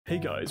Hey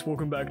guys,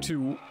 welcome back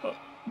to,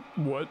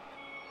 what?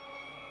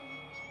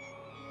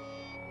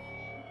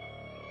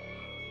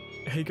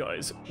 Hey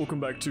guys, welcome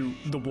back to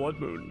the Blood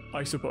Moon,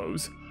 I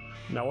suppose.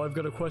 Now I've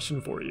got a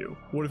question for you.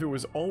 What if it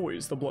was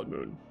always the Blood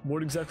Moon?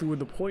 What exactly would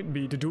the point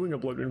be to doing a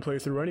Blood Moon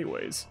playthrough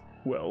anyways?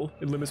 Well,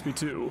 it limits me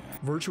to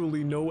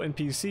virtually no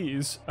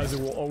NPCs, as it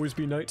will always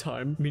be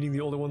nighttime, meaning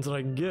the only ones that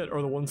I can get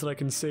are the ones that I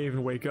can save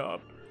and wake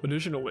up.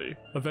 Additionally,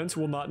 events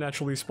will not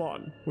naturally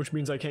spawn, which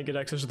means I can't get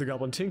access to the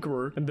Goblin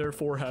Tinkerer, and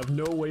therefore have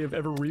no way of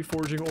ever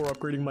reforging or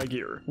upgrading my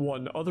gear.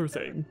 One other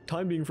thing,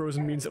 time being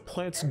frozen means that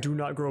plants do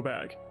not grow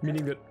back,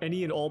 meaning that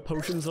any and all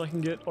potions that I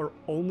can get are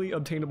only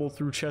obtainable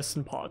through chests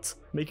and pots,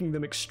 making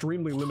them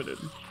extremely limited.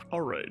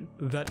 Alright,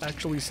 that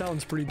actually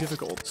sounds pretty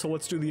difficult, so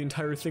let's do the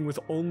entire thing with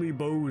only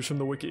bows from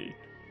the wiki.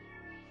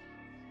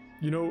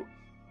 You know,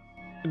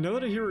 now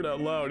that I hear it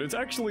out loud, it's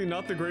actually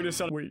not the greatest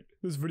sound. Wait,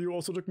 this video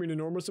also took me an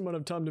enormous amount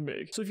of time to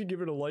make, so if you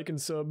give it a like and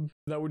sub,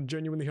 that would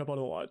genuinely help out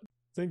a lot.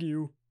 Thank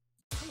you.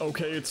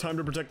 Okay, it's time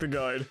to protect the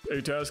guide.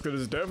 A task that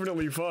is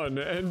definitely fun,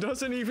 and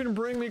doesn't even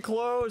bring me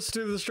close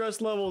to the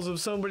stress levels of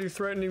somebody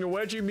threatening to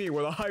wedgie me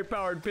with a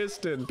high-powered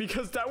piston,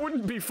 because that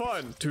wouldn't be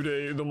fun.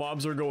 Today, the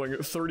mobs are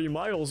going 30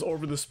 miles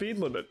over the speed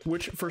limit,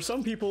 which for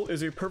some people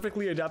is a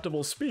perfectly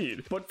adaptable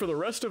speed, but for the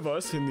rest of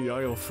us in the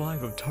aisle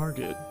 5 of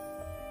Target,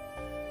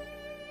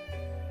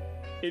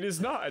 it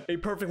is not a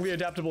perfectly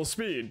adaptable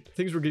speed.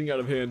 Things were getting out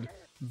of hand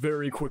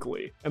very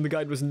quickly, and the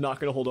guide was not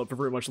going to hold up for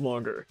very much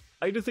longer.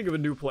 I had to think of a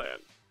new plan.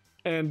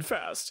 And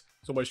fast.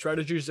 So my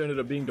strategy just ended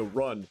up being to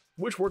run,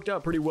 which worked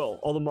out pretty well.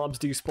 All the mobs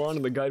despawned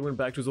and the guide went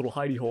back to his little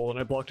hidey hole and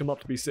I blocked him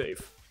up to be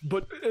safe.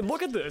 But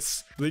look at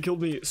this! They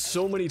killed me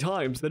so many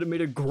times that it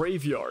made a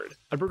graveyard.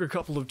 I broke a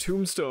couple of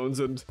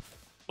tombstones and...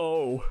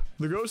 oh,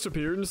 the ghost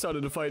appeared and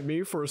decided to fight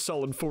me for a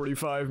solid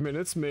 45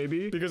 minutes,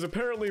 maybe. Because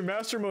apparently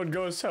Master Mode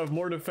ghosts have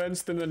more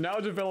defense than the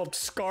now developed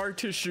scar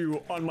tissue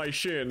on my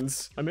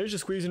shins. I managed to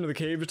squeeze into the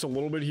cave just a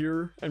little bit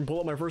here and pull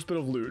up my first bit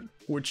of loot,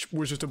 which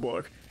was just a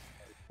book.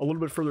 A little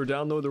bit further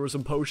down though, there were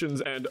some potions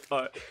and,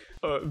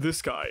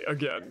 this guy,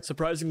 again.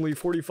 Surprisingly,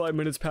 45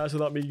 minutes passed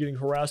without me getting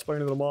harassed by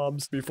any of the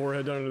mobs. Before I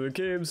head down into the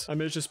caves, I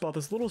managed to spot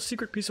this little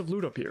secret piece of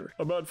loot up here.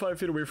 About 5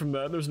 feet away from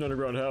that, there's an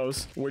underground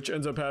house, which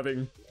ends up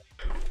having...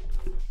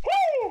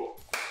 woo!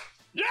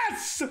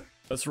 Yes!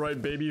 That's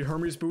right, baby,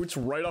 Hermes boots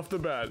right off the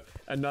bat.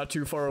 And not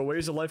too far away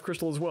is a life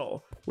crystal as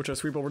well, which I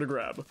sweep over to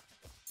grab.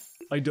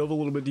 I dove a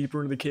little bit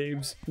deeper into the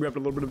caves, grabbed a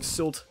little bit of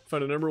silt,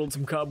 found an emerald,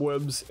 some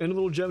cobwebs, and a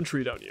little gem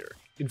tree down here.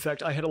 In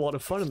fact, I had a lot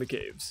of fun in the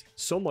caves.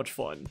 So much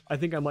fun, I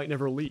think I might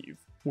never leave.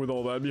 With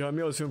all that behind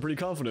me, I was feeling pretty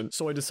confident,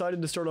 so I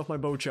decided to start off my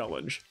bow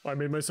challenge. I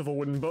made myself a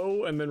wooden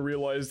bow, and then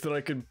realized that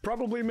I could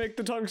probably make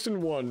the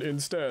tungsten one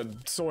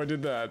instead, so I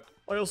did that.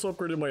 I also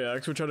upgraded my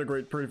axe, which had a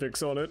great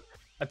prefix on it.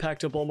 I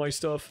packed up all my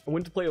stuff, and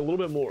went to play a little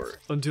bit more,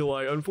 until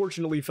I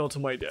unfortunately fell to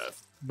my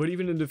death. But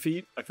even in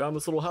defeat, I found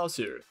this little house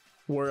here,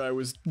 where I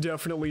was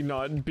definitely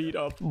not beat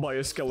up by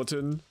a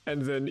skeleton,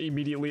 and then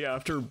immediately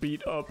after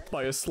beat up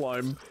by a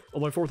slime.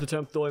 On my 4th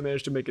attempt though, I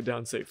managed to make it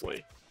down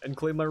safely, and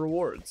claim my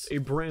rewards. A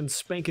brand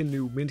spanking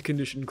new mint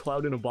condition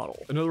cloud in a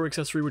bottle. Another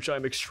accessory which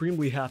I'm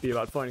extremely happy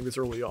about finding this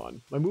early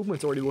on. My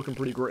movement's already looking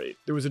pretty great.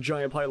 There was a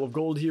giant pile of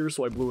gold here,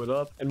 so I blew it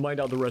up, and mined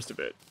out the rest of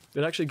it.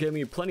 It actually gave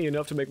me plenty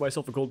enough to make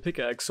myself a gold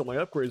pickaxe, so my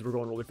upgrades were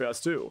going really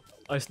fast too.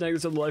 I snagged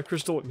this other life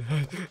crystal, and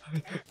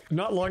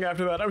not long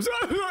after that,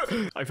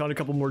 I found a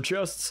couple more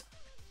chests,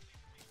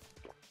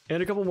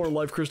 and a couple more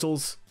life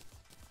crystals,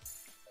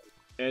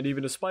 and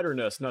even a spider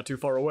nest not too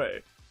far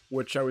away,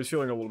 which I was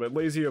feeling a little bit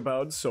lazy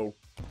about, so...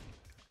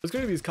 I was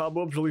going to these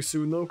cobwebs really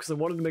soon though, because I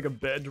wanted to make a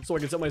bed so I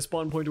could set my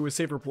spawn point to a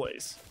safer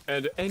place.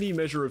 And any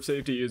measure of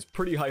safety is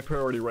pretty high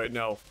priority right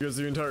now, because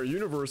the entire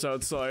universe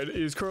outside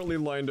is currently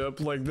lined up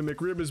like the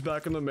McRib is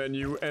back on the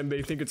menu and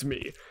they think it's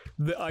me.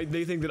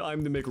 They think that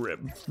I'm the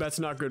McRib. That's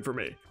not good for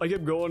me. I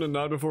kept going and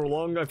not before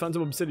long I found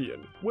some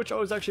obsidian, which I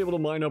was actually able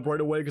to mine up right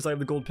away because I have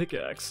the gold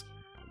pickaxe.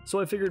 So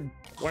I figured,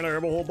 why not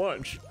have a whole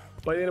bunch?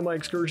 By the end of my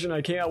excursion,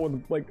 I came out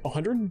with like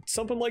 100,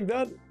 something like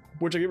that,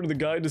 which I gave it to the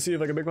guide to see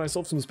if I could make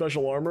myself some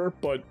special armor,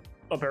 but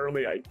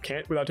apparently I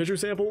can't without tissue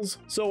samples,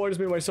 so I just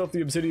made myself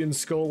the obsidian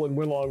skull and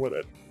went along with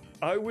it.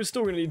 I was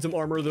still gonna need some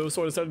armor though,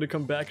 so I decided to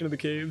come back into the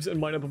caves and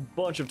mine up a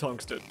bunch of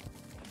tungsten.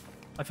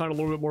 I found a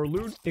little bit more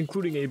loot,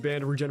 including a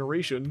band of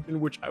regeneration, in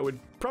which I would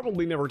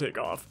probably never take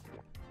off,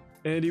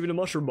 and even a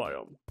mushroom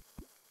biome.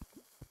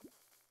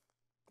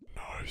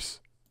 Nice.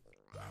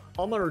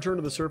 On my return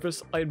to the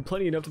surface, I had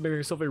plenty enough to make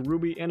myself a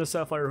ruby and a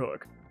sapphire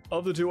hook.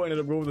 Of the two, I ended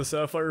up going with the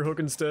sapphire hook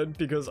instead,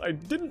 because I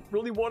didn't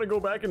really want to go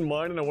back and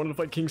mine, and I wanted to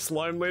fight King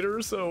Slime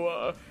later,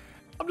 so,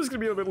 I'm just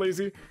gonna be a bit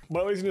lazy.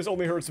 My laziness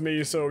only hurts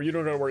me, so you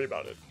don't gotta worry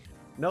about it.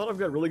 Now that I've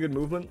got really good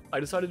movement, I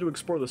decided to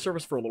explore the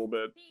surface for a little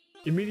bit.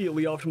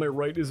 Immediately off to my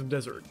right is a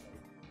desert,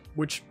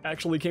 which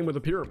actually came with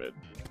a pyramid.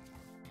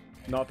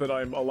 Not that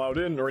I'm allowed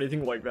in or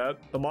anything like that.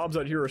 The mobs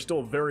out here are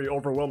still very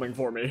overwhelming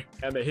for me,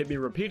 and they hit me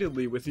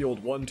repeatedly with the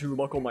old 1-2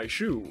 buckle my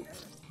shoe.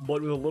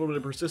 But with a little bit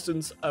of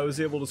persistence, I was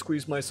able to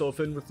squeeze myself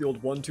in with the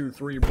old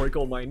 1-2-3 break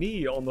on my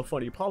knee on the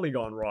funny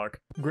polygon rock,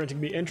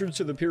 granting me entrance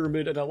to the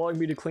pyramid and allowing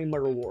me to claim my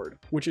reward,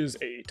 which is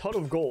a ton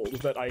of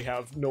gold that I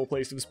have no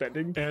place of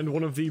spending, and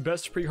one of the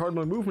best pre-hard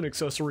mode movement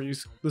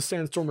accessories, the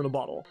sandstorm in a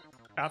bottle.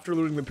 After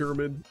looting the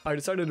pyramid, I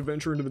decided to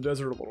venture into the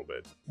desert a little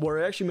bit,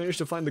 where I actually managed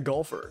to find the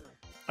golfer.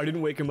 I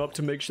didn't wake him up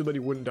to make sure that he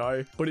wouldn't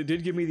die, but it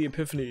did give me the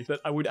epiphany that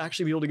I would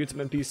actually be able to get some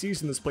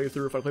NPCs in this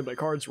playthrough if I played my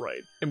cards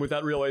right. And with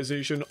that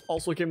realization,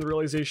 also came the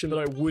realization that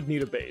I would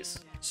need a base.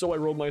 So I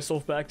rolled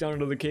myself back down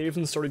into the cave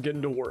and started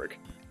getting to work.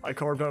 I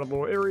carved out a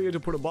little area to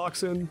put a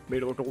box in,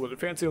 made it look a little bit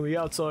fancy on the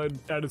outside,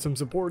 added some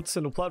supports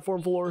and a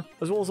platform floor,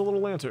 as well as a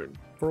little lantern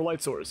for a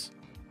light source.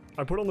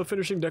 I put on the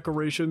finishing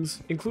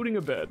decorations, including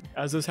a bed,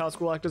 as this house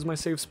will act as my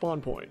safe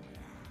spawn point.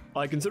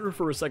 I considered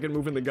for a second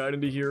moving the guide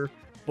into here,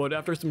 but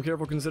after some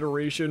careful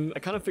consideration, I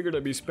kind of figured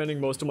I'd be spending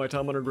most of my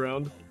time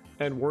underground,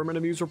 and worm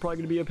enemies were probably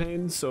going to be a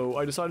pain, so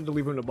I decided to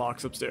leave them in a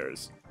box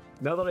upstairs.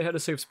 Now that I had a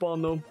safe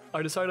spawn though,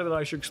 I decided that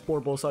I should explore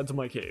both sides of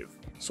my cave.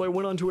 So I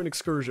went on to an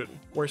excursion,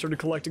 where I started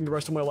collecting the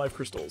rest of my life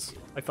crystals.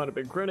 I found a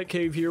big granite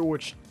cave here,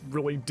 which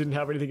really didn't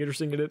have anything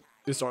interesting in it,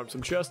 disarmed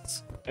some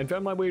chests, and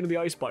found my way into the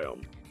ice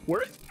biome,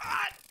 where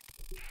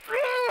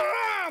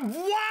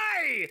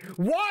Why?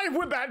 Why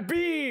would that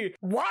be?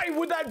 Why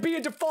would that be a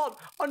default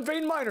on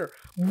Vein Miner?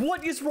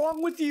 What is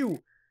wrong with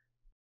you?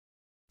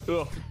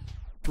 Ugh.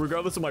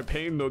 Regardless of my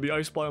pain though, the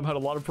ice biome had a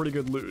lot of pretty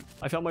good loot.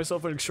 I found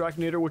myself an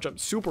extractinator, which I'm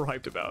super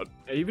hyped about,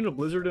 and even a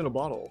blizzard in a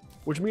bottle,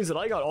 which means that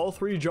I got all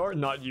 3 jars,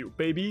 not you,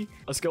 baby.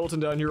 A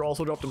skeleton down here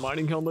also dropped a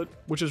mining helmet,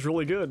 which is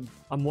really good.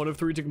 I'm 1 of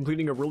 3 to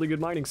completing a really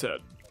good mining set.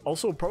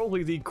 Also,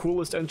 probably the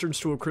coolest entrance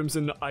to a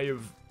Crimson I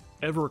have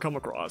ever come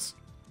across.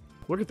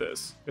 Look at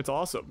this, it's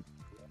awesome.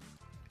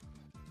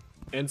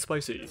 And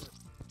spicy.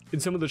 In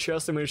some of the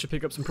chests I managed to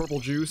pick up some purple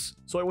juice,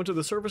 so I went to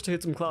the surface to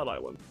hit some Cloud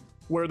Island,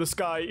 where the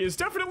sky is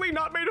definitely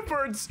not made of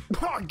birds.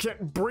 Oh, I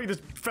can't breathe,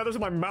 there's feathers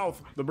in my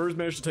mouth. The birds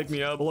managed to take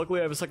me out, but luckily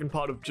I have a second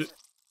pot of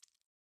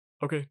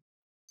Okay.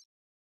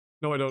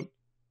 No, I don't.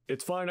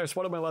 It's fine, I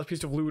spotted my last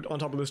piece of loot on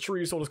top of this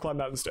tree, so I'll just climb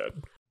that instead.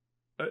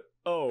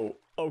 Oh,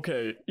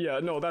 okay, yeah,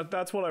 no,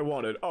 that's what I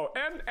wanted. Oh,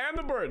 and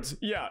the birds,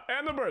 yeah,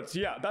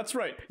 that's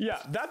right, yeah,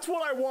 that's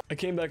what I want. I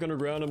came back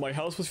underground and my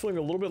house was feeling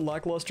a little bit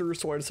lackluster,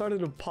 so I decided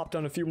to pop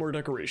down a few more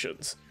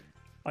decorations.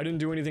 I didn't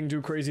do anything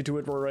too crazy to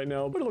it for right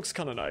now, but it looks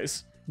kind of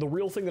nice. The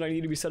real thing that I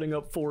need to be setting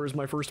up for is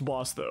my first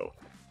boss though.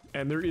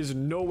 And there is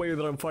no way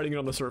that I'm fighting it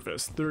on the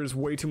surface. There is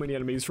way too many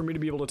enemies for me to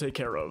be able to take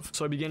care of,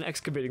 so I began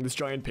excavating this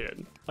giant pit.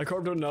 I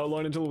carved out an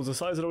outline until it was the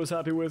size that I was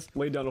happy with,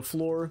 laid down a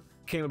floor,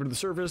 came up to the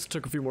surface,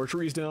 took a few more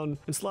trees down,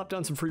 and slapped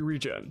down some free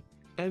regen,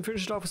 and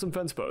finished it off with some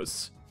fence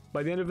posts.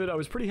 By the end of it, I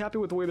was pretty happy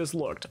with the way this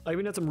looked. I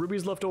even had some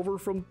rubies left over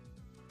from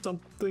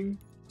something,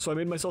 so I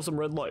made myself some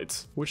red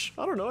lights, which,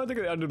 I don't know, I think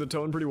I added to the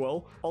tone pretty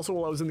well. Also,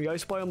 while I was in the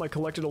ice biome, I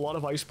collected a lot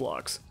of ice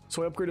blocks,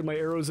 so I upgraded my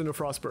arrows into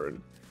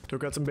frostburn.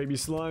 Took out some baby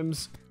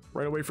slimes,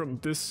 ran away from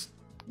this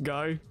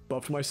guy,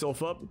 buffed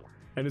myself up,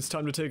 and it's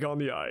time to take on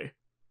the eye.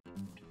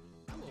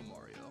 Hello,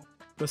 Mario.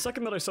 The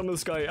second that I summoned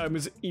this guy, I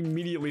was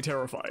immediately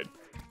terrified.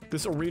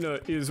 This arena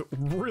is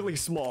really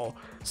small,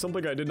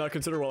 something I did not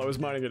consider while I was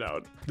mining it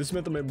out. This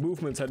meant that my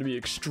movements had to be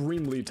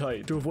extremely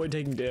tight to avoid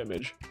taking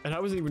damage, and I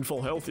wasn't even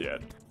full health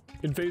yet.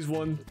 In phase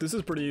 1, this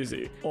is pretty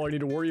easy. All I need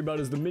to worry about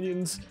is the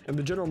minions, and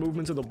the general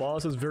movements of the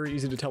boss is very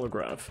easy to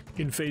telegraph.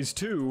 In phase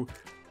 2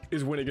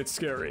 is when it gets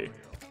scary.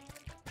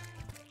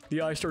 The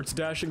eye starts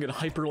dashing at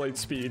hyper-light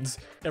speeds.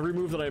 Every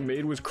move that I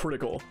made was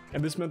critical,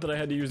 and this meant that I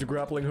had to use the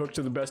grappling hook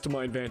to the best of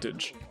my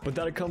advantage. But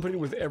that accompanied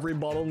with every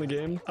bottle in the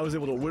game, I was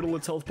able to whittle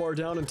its health bar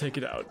down and take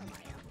it out.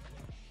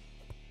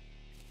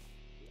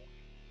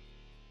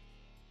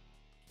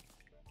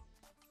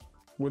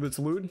 With its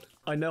loot,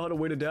 I now had a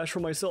way to dash for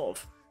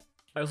myself.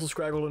 I also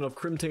scraggled enough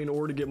Crimtane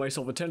ore to get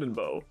myself a Tendon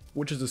Bow,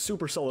 which is a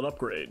super solid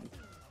upgrade.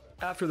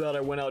 After that, I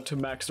went out to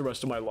max the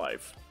rest of my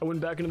life. I went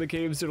back into the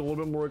caves, did a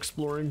little bit more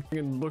exploring,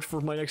 and looked for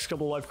my next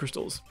couple of life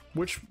crystals,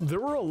 which there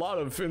were a lot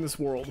of in this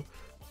world.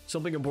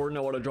 Something important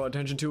I want to draw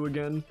attention to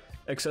again,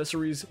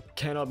 accessories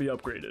cannot be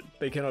upgraded.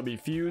 They cannot be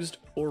fused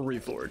or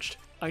reforged.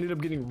 I ended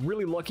up getting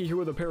really lucky here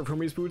with a pair of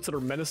Hermes boots that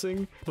are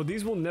menacing, but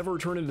these will never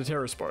turn into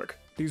Terra Spark.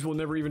 These will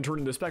never even turn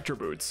into Spectre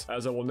boots,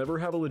 as I will never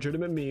have a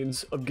legitimate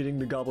means of getting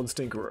the Goblin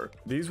Stinkerer.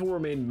 These will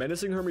remain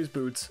menacing Hermes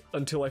boots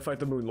until I fight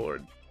the Moon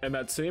Lord. And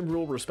that same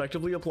rule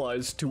respectively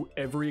applies to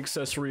every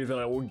accessory that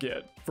I will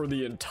get for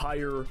the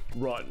entire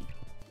run.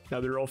 Now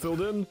they're all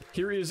filled in,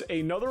 here is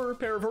another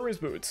pair of Hermes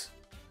boots.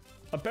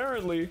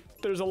 Apparently,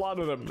 there's a lot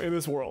of them in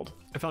this world.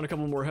 I found a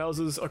couple more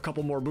houses, a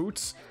couple more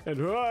boots, and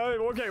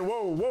okay,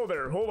 whoa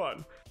there, hold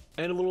on.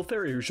 And a little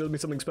fairy who showed me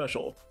something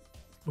special,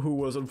 who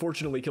was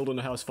unfortunately killed in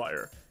a house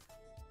fire.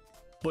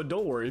 But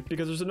don't worry,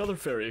 because there's another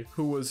fairy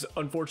who was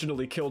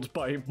unfortunately killed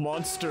by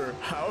Monster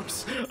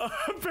House,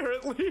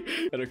 apparently.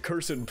 An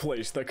accursed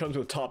place that comes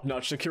with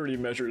top-notch security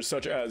measures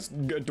such as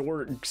a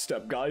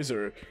doorstep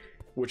geyser,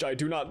 which I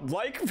do not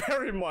like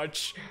very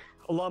much.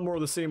 a lot more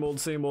of the same old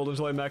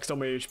until I maxed out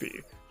my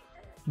HP.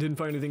 Didn't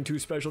find anything too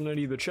special in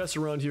any of the chests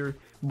around here,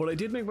 but I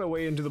did make my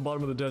way into the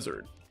bottom of the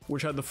desert,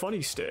 which had the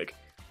funny stick,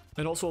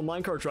 and also a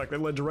minecart track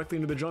that led directly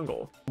into the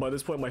jungle. By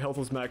this point my health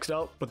was maxed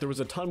out, but there was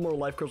a ton more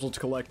life crystals to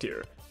collect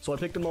here, so I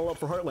picked them all up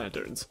for heart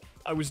lanterns.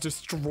 I was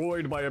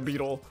destroyed by a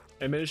beetle,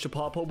 and managed to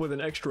pop up with an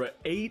extra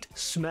 8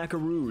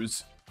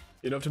 smackaroos.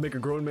 Enough to make a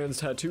grown man's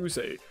tattoo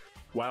say,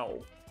 wow.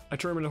 I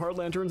turned them into heart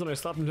lanterns and I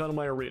slapped them down in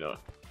my arena,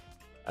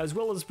 as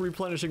well as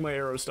replenishing my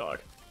arrow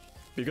stock.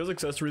 Because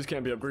accessories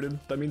can't be upgraded,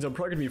 that means I'm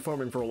probably going to be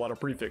farming for a lot of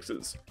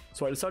prefixes.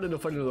 So I decided to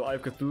fight another Eye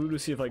of Cthulhu to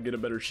see if I could get a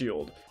better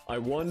shield. I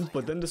won,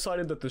 but then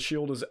decided that the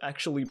shield is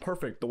actually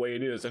perfect the way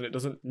it is and it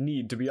doesn't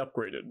need to be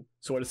upgraded.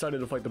 So I decided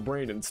to fight the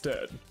brain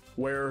instead.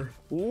 Where,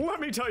 let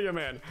me tell you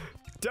man,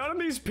 down in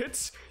these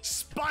pits,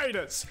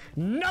 spiders!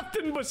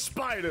 Nothing but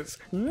spiders!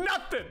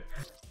 Nothing!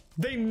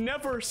 They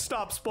never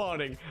stop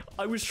spawning.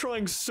 I was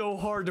trying so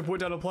hard to put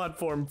down a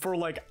platform for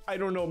like, I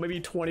don't know, maybe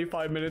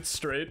 25 minutes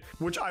straight,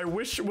 which I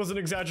wish was an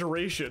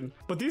exaggeration.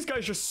 But these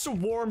guys just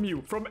swarm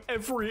you from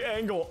every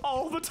angle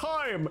all the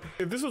time.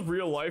 If this was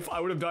real life, I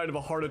would have died of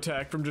a heart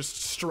attack from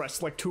just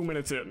stress like 2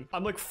 minutes in.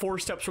 I'm like 4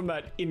 steps from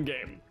that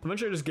in-game.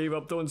 Eventually I just gave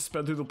up though and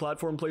sped through the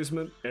platform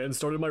placement and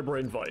started my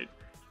brain fight.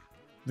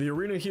 The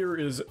arena here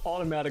is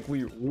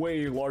automatically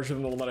way larger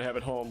than the one that I have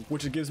at home,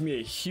 which gives me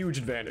a huge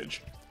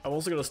advantage. I've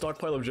also got a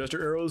stockpile of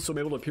jester arrows, so I'm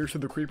able to pierce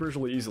through the creepers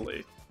really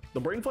easily. The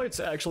brain fight's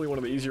actually one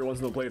of the easier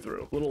ones in the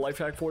playthrough. Little life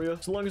hack for you,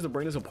 so long as the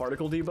brain is a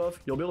particle debuff,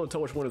 you'll be able to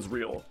tell which one is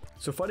real.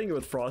 So fighting it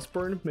with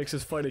Frostburn makes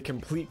this fight a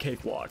complete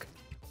cakewalk.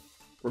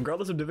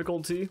 Regardless of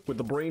difficulty, with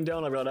the brain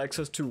down I've got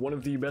access to one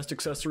of the best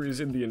accessories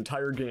in the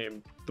entire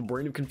game, the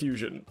Brain of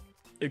Confusion.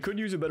 It could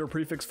use a better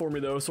prefix for me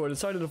though, so I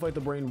decided to fight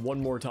the brain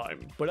one more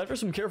time. But after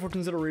some careful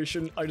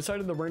consideration, I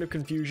decided the Brain of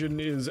Confusion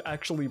is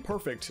actually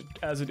perfect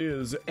as it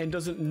is and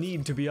doesn't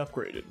need to be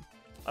upgraded.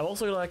 I've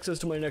also got access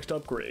to my next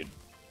upgrade,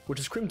 which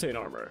is Crimtane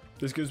armor.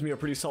 This gives me a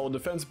pretty solid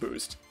defense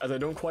boost, as I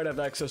don't quite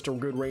have access to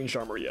good ranged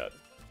armor yet.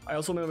 I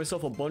also made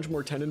myself a bunch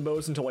more tendon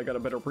bows until I got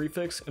a better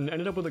prefix, and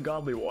ended up with a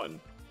godly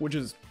one, which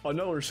is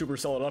another super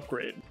solid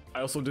upgrade.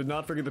 I also did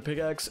not forget the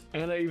pickaxe,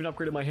 and I even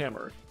upgraded my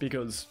hammer,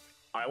 because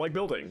I like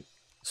building.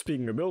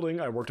 Speaking of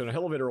building, I worked on an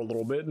elevator a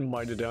little bit and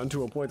mined it down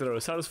to a point that I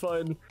was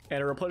satisfied, and I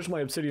replenished my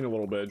obsidian a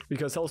little bit,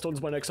 because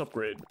Hellstone's my next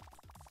upgrade.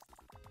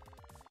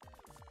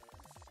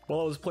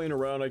 While I was playing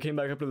around, I came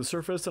back up to the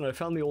surface and I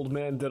found the old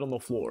man dead on the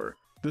floor.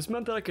 This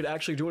meant that I could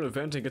actually do an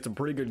event and get some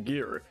pretty good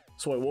gear,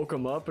 so I woke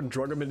him up and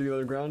drug him into the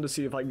underground to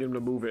see if I can get him to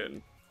move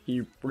in.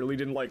 He really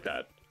didn't like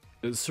that.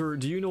 Sir,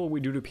 do you know what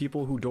we do to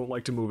people who don't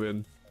like to move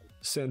in?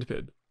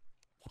 Sandpit.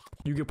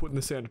 You get put in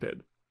the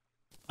sandpit.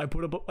 I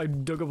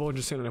dug up a bunch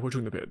of sand and I put you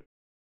in the pit.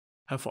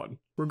 Have fun.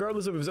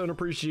 Regardless of his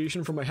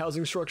unappreciation for my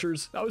housing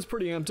structures, I was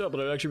pretty amped up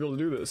that I'd actually be able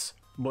to do this.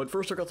 But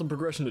first I got some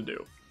progression to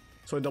do.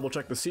 So I double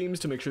checked the seams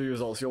to make sure he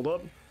was all sealed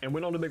up, and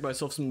went on to make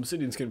myself some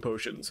obsidian skin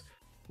potions,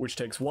 which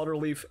takes water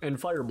leaf and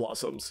fire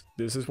blossoms.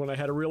 This is when I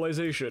had a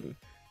realization.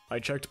 I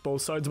checked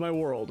both sides of my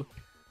world.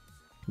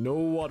 No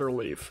water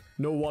leaf.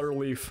 No water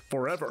leaf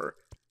forever.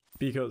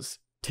 Because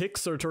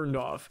ticks are turned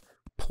off.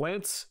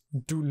 Plants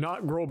do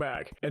not grow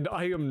back, and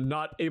I am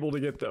not able to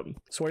get them.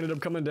 So I ended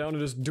up coming down and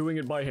just doing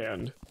it by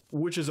hand.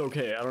 Which is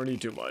okay, I don't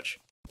need too much.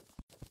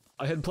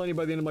 I had plenty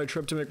by the end of my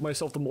trip to make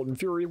myself the Molten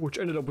Fury, which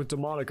ended up with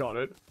Demonic on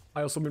it.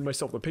 I also made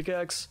myself the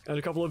pickaxe, and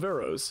a couple of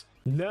arrows.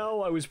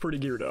 Now I was pretty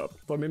geared up,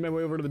 so I made my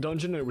way over to the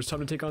dungeon and it was time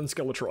to take on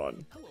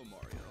Skeletron. Hello,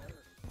 Mario.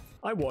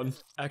 I won.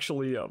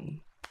 Actually,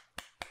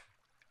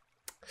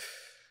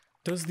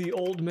 does the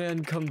old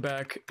man come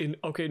back in?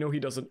 Okay, no he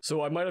doesn't.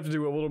 So I might have to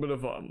do a little bit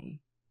of,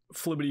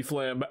 flibbity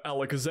flam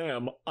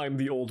alakazam, I'm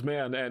the old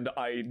man and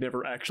I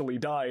never actually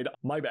died,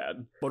 my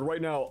bad. But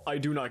right now, I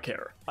do not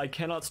care. I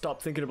cannot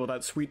stop thinking about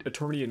that sweet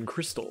Eternian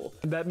crystal.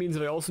 And that means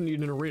that I also need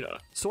an arena.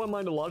 So I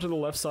mined a lot to the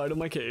left side of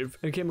my cave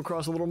and came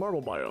across a little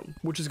marble biome,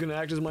 which is going to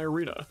act as my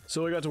arena.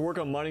 So I got to work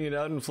on mining it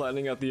out and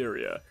flattening out the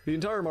area. The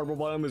entire marble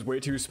biome is way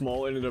too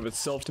small in and of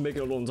itself to make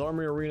it Odin's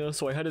army arena,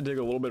 so I had to dig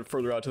a little bit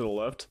further out to the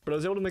left, but I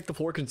was able to make the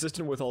floor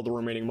consistent with all the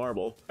remaining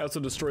marble. I also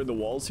destroyed the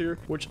walls here,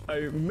 which I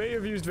may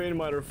have used Vein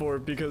Miner for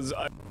because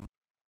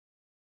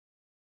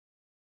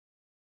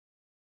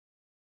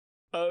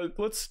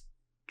let's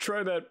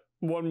try that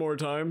one more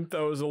time.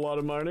 That was a lot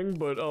of mining,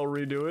 but I'll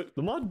redo it.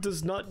 The mod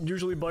does not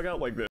usually bug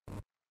out like this.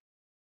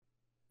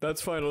 That's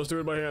fine, I'll just do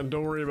it by hand,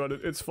 don't worry about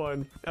it, it's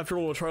fine. After a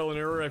little trial and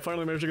error, I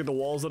finally managed to get the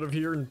walls out of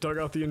here and dug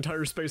out the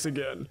entire space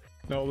again.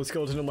 Now the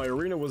skeleton in my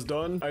arena was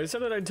done, I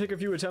decided I'd take a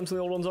few attempts on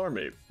the Old One's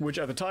army, which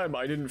at the time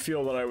I didn't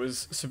feel that I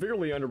was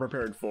severely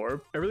underprepared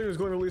for. Everything was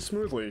going really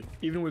smoothly,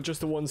 even with just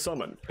the one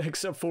summon.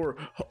 Except for,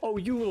 oh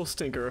you little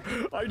stinker,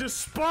 I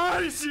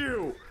despise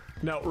you!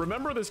 Now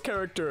remember this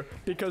character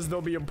because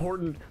they'll be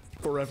important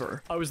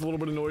forever. I was a little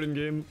bit annoyed in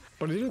game,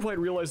 but I didn't quite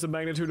realize the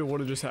magnitude of what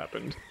had just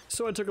happened.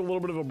 So I took a little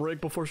bit of a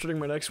break before starting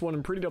my next one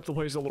and prettied up the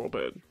place a little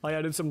bit. I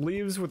added some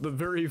leaves with the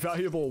very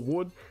valuable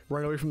wood,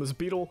 ran away from this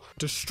beetle,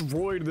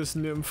 destroyed this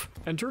nymph,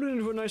 and turned it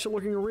into a nicer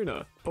looking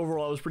arena.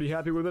 Overall, I was pretty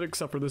happy with it,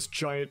 except for this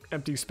giant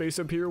empty space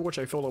up here, which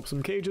I filled up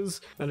some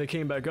cages, and I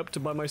came back up to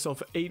buy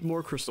myself 8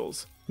 more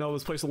crystals. Now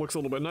this place looks a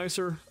little bit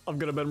nicer, I've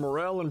got a better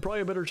morale and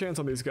probably a better chance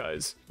on these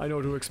guys. I know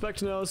what to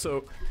expect now,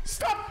 so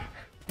stop!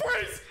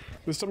 Please!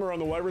 This time around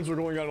the wyverns were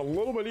going on a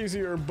little bit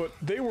easier, but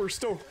they were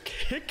still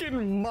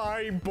kicking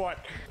my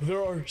butt.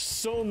 There are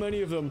so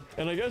many of them,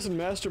 and I guess in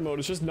master mode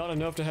it's just not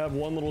enough to have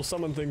one little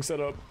summon thing set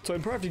up, so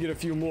I'd probably have to get a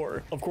few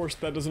more. Of course,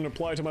 that doesn't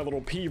apply to my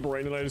little pea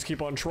brain, and I just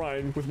keep on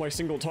trying with my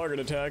single target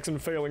attacks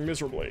and failing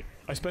miserably.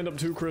 I spent up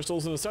 2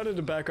 crystals and decided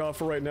to back off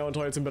for right now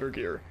until I had some better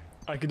gear.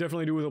 I could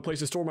definitely do with a place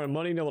to store my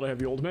money now that I have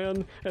the old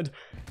man, and...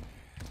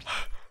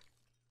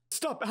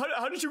 Stop!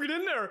 How did you get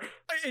in there?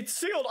 It's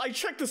sealed! I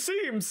checked the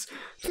seams!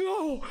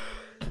 No!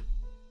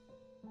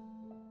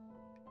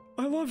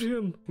 I loved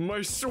him.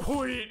 My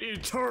sweet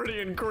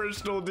Eternian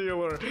crystal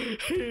dealer.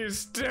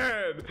 He's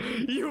dead.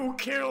 You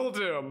killed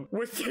him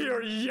with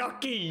your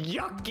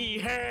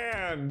yucky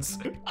hands.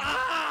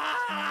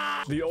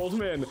 Ah! The old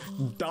man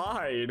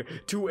died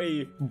to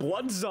a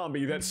blood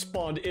zombie that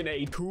spawned in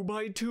a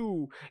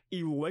 2x2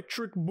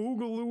 electric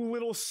boogaloo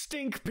little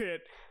stink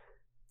pit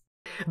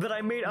that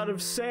I made out of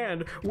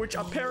sand, which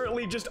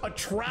apparently just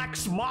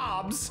attracts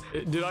mobs.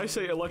 Did I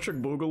say electric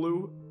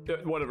boogaloo?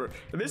 Whatever.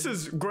 This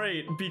is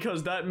great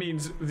because that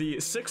means the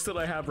 6 that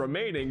I have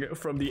remaining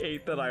from the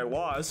 8 that I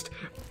lost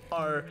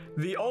are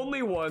the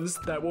only ones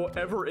that will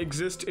ever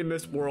exist in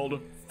this world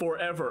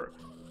forever.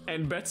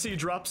 And Betsy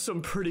drops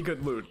some pretty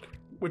good loot,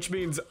 which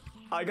means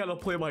I gotta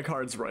play my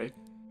cards right.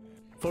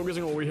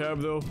 Focusing on what we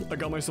have though, I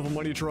got myself a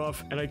money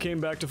trough, and I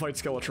came back to fight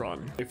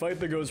Skeletron. A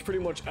fight that goes pretty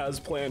much as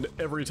planned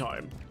every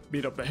time.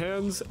 Beat up the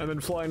hands, and then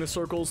fly in a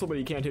circle so that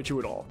he can't hit you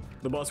at all.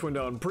 The boss went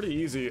down pretty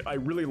easy. I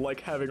really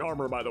like having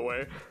armor, by the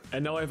way,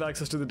 and now I have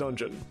access to the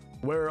dungeon,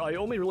 where I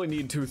only really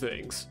need 2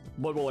 things.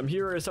 But while I'm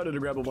here, I decided to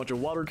grab a bunch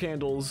of water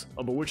candles,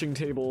 a bewitching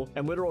table,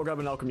 and later I'll grab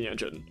an alchemy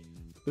engine.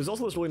 There's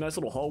also this really nice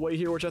little hallway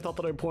here, which I thought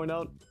that I'd point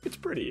out. It's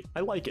pretty, I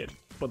like it.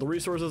 But the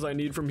resources I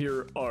need from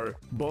here are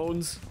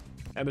bones,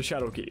 and the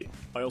shadow key.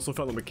 I also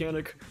found the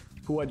mechanic,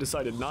 who I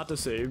decided not to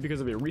save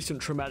because of a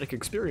recent traumatic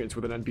experience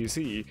with an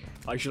NPC.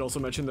 I should also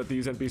mention that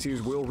these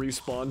NPCs will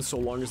respawn so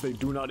long as they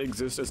do not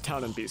exist as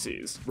town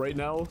NPCs. Right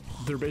now,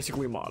 they're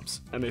basically mobs,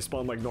 and they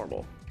spawn like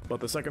normal. But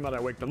the second that I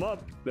wake them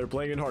up, they're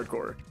playing in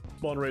hardcore.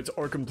 Spawn rates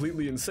are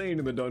completely insane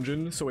in the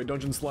dungeon, so a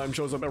dungeon slime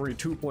shows up every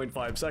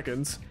 2.5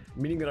 seconds,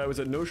 meaning that I was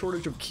at no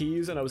shortage of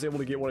keys and I was able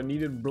to get what I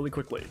needed really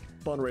quickly.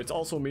 Spawn rates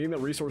also mean that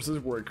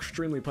resources were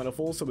extremely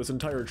plentiful, so this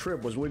entire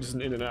trip was really just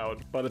an in and out.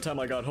 By the time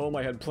I got home,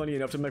 I had plenty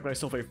enough to make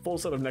myself a full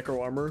set of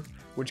necro armor,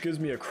 which gives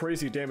me a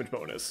crazy damage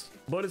bonus.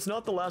 But it's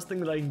not the last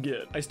thing that I can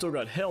get. I still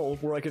got hell,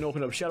 where I can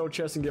open up shadow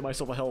chests and get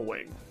myself a hell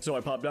wing. So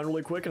I popped down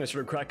really quick and I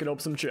started cracking up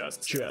some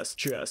chests. Chest.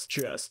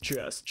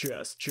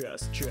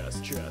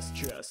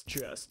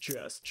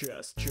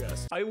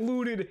 I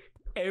looted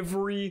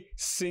every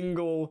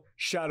single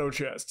shadow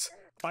chest.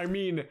 I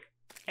mean,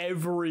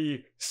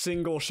 every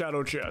single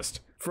shadow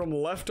chest. From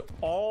left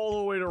all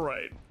the way to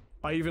right.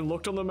 I even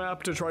looked on the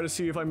map to try to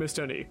see if I missed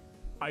any.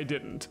 I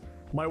didn't.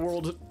 My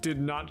world did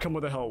not come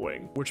with a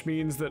Hellwing, which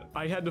means that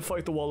I had to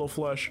fight the Wall of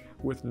Flesh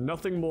with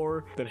nothing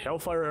more than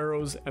Hellfire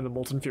Arrows and the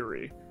Molten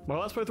Fury. My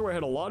last playthrough I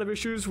had a lot of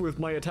issues with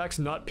my attacks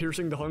not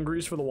piercing the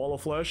Hungries for the Wall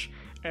of Flesh,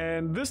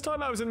 and this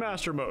time I was in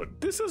Master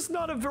Mode. This is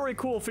not a very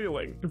cool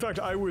feeling. In fact,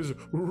 I was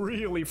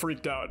really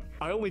freaked out.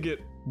 I only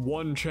get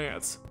 1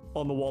 chance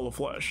on the Wall of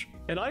Flesh,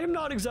 and I am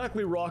not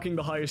exactly rocking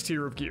the highest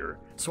tier of gear,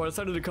 so I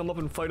decided to come up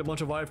and fight a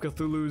bunch of Eye of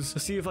Cthulhu's to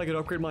see if I could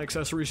upgrade my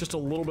accessories just a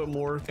little bit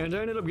more, and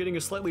I ended up getting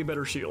a slightly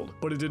better shield,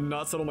 but it did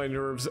not settle my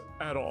nerves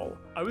at all.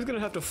 I was gonna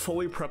have to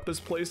fully prep this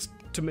place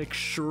to make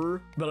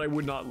sure that I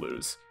would not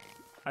lose.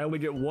 I only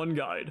get 1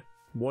 guide,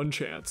 1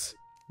 chance,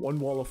 1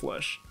 Wall of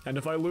Flesh, and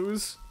if I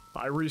lose,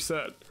 I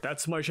reset.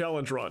 That's my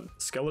challenge run.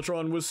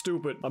 Skeletron was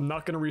stupid. I'm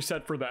not gonna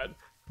reset for that,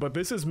 but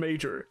this is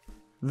major.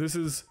 This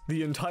is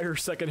the entire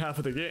second half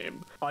of the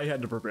game. I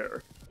had to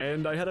prepare,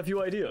 and I had a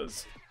few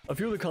ideas. A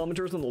few of the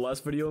commenters on the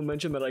last video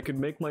mentioned that I could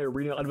make my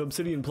arena out of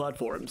obsidian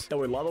platforms. That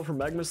way lava from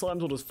magma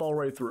slimes will just fall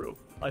right through.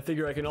 I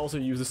figure I can also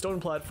use the stone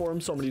platform,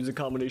 so I'm gonna use a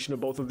combination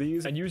of both of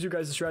these and use your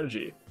guys'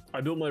 strategy.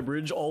 I built my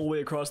bridge all the way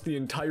across the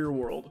entire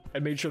world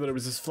and made sure that it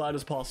was as flat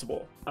as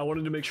possible. I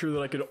wanted to make sure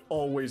that I could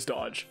always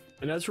dodge.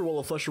 And as for Wall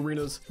of Flesh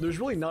arenas, there's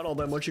really not all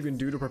that much you can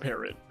do to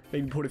prepare it.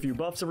 Maybe put a few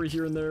buffs every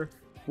here and there,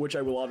 which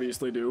I will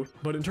obviously do,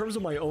 but in terms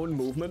of my own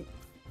movement,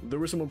 there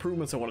were some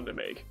improvements I wanted to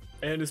make,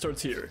 and it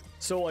starts here.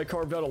 So I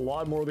carved out a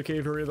lot more of the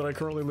cave area that I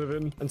currently live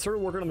in, and started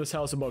working on this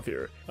house above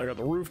here. I got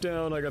the roof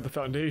down, I got the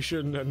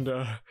foundation, and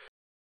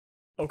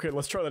okay,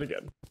 let's try that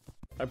again.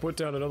 I put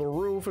down another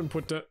roof and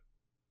put down...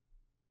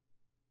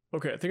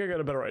 Okay, I think I got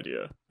a better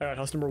idea. I got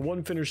house number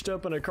 1 finished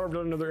up, and I carved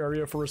out another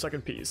area for a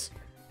second piece.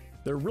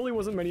 There really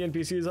wasn't many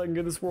NPCs I can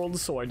get this world,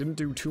 so I didn't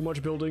do too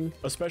much building,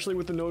 especially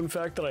with the known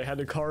fact that I had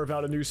to carve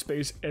out a new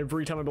space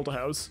every time I built a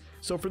house.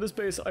 So for this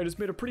base, I just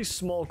made a pretty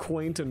small,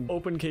 quaint, and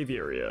open cave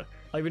area.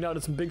 I even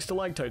added some big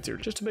stalactites here,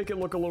 just to make it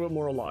look a little bit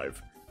more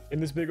alive. In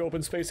this big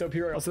open space up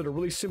here, I also did a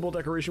really simple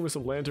decoration with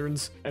some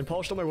lanterns, and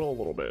polished up my wall a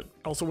little bit.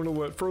 Also went a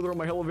little bit further on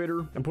my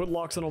elevator, and put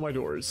locks on all my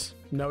doors.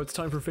 Now it's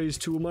time for phase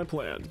 2 of my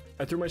plan.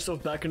 I threw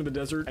myself back into the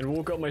desert, and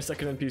woke up my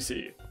second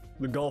NPC,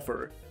 the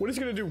golfer. What is he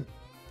gonna do?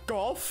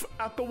 Golf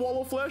at the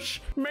wall of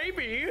flesh?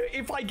 Maybe,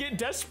 if I get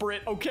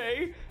desperate,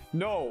 okay?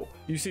 No.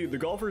 You see, the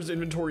golfer's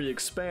inventory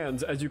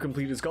expands as you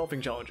complete his golfing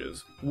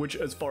challenges, which,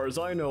 as far as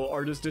I know,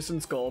 are just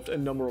distance golfed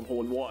and number of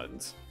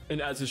hole-in-ones.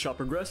 And as his shop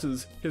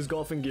progresses, his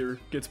golfing gear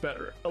gets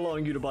better,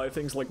 allowing you to buy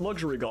things like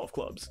luxury golf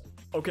clubs.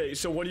 Okay,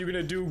 so what are you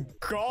gonna do?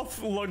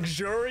 Golf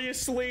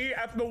luxuriously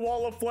at the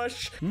wall of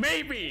flesh?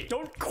 Maybe!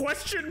 Don't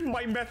question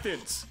my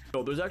methods!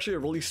 No, there's actually a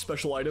really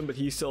special item that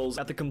he sells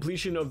at the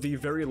completion of the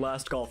very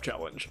last golf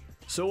challenge.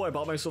 So I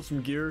bought myself some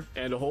gear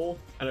and a hole,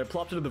 and I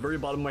plopped it at the very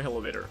bottom of my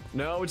elevator.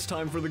 Now it's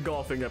time for the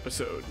golfing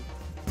episode.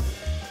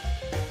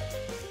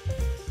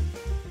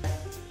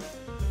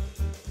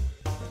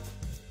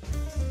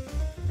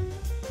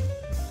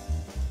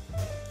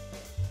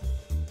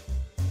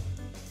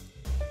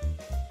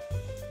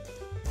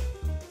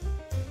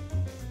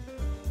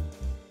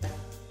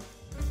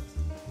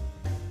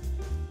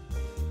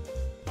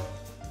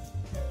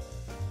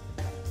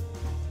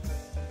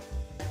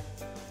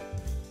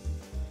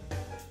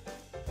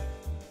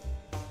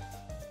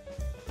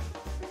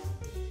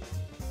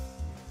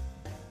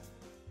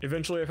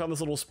 Eventually I found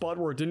this little spot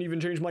where it didn't even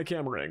change my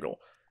camera angle.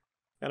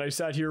 And I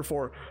sat here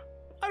for,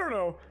 I don't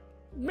know,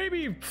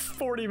 maybe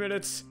 40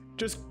 minutes,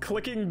 just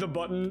clicking the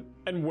button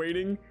and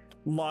waiting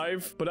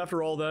live. But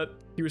after all that,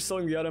 he was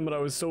selling the item that I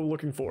was so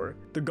looking for,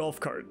 the golf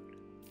cart.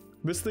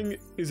 This thing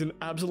is an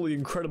absolutely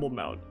incredible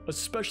mount,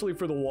 especially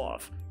for the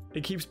Waff.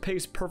 It keeps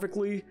pace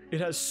perfectly,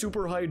 it has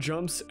super high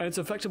jumps, and it's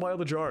affected by all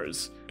the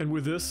jars. And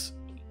with this,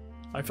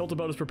 I felt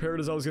about as prepared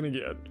as I was gonna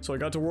get, so I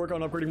got to work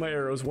on upgrading my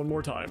arrows one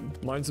more time,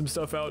 mined some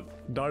stuff out,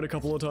 died a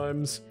couple of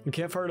times, and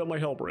campfired up my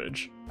hell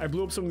bridge. I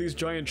blew up some of these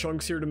giant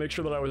chunks here to make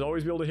sure that I would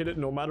always be able to hit it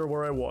no matter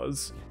where I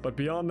was, but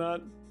beyond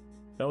that,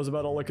 that was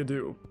about all I could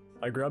do.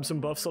 I grabbed some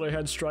buffs that I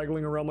had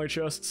straggling around my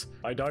chests,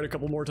 I died a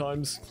couple more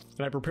times,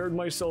 and I prepared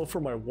myself for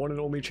my one and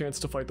only chance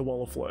to fight the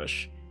wall of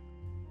flesh.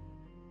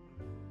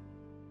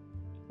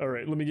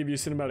 Alright, let me give you a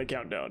cinematic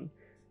countdown.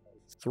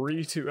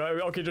 3, 2,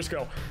 okay, just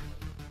go.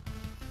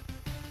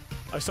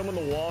 I summoned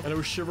the Waff, and I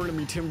was shivering in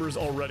me timbers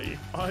already.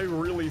 I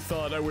really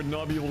thought I would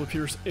not be able to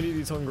pierce any of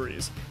these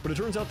hungries, but it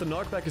turns out the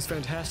knockback is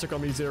fantastic on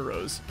these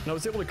arrows, and I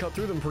was able to cut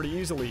through them pretty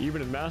easily,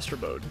 even in master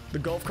mode. The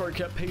golf cart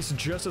kept pace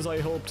just as I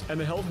hoped, and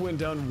the health went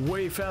down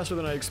way faster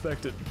than I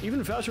expected.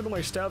 Even faster than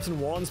my staffs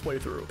and wands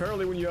playthrough.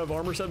 Apparently when you have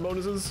armor set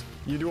bonuses,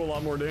 you do a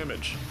lot more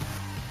damage.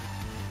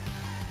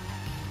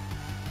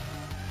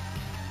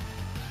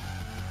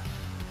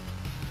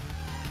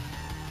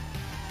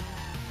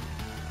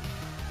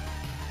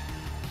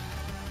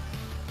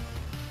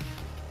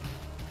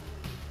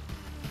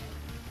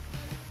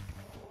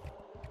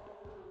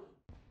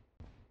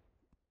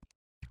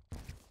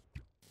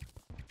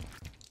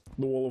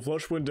 The wall of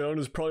flesh went down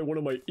is probably one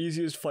of my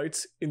easiest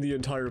fights in the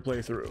entire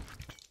playthrough.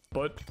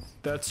 But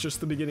that's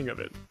just the beginning of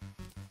it.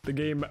 The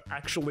game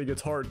actually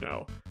gets hard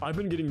now. I've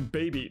been getting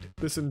babied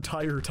this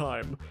entire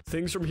time.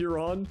 Things from here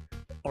on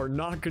are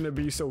not gonna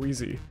be so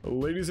easy.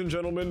 Ladies and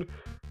gentlemen,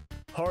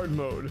 hard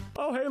mode.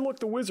 Oh hey look,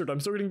 the wizard,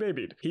 I'm still getting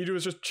babied. He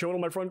was just chilling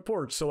on my front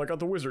porch, so I got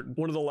the wizard.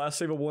 One of the last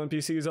savable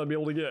NPCs I'd be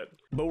able to get.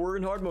 But we're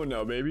in hard mode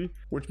now, baby.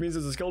 Which means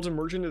that the skeleton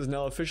merchant is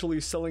now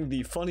officially selling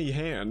the funny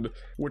hand,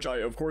 which I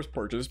of course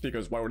purchased,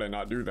 because why would I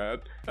not do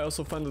that? I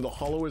also found that the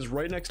hollow is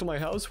right next to my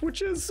house,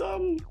 which is,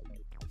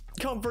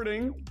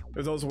 comforting.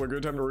 It's also a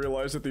good time to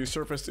realize that the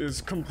surface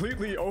is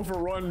completely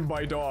overrun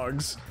by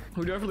dogs,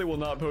 who definitely will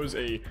not pose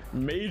a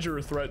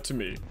major threat to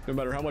me, no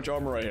matter how much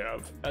armor I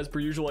have. As per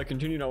usual, I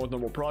continued on with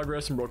normal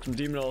progress and broke some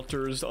demon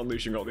altars,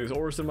 unleashing all these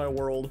ores in my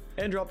world,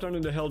 and dropped down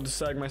into hell to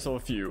sag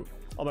myself a few.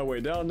 On my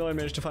way down, though, I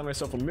managed to find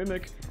myself a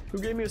mimic, who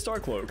gave me a star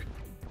cloak.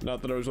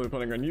 Not that I was really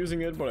planning on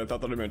using it, but I thought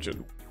that I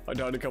mentioned. I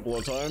died a couple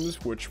of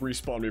times, which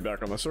respawned me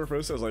back on the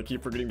surface, as I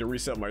keep forgetting to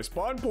reset my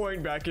spawn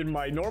point back in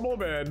my normal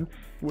bed,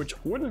 which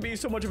wouldn't be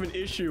so much of an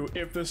issue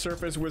if the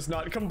surface was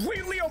not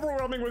completely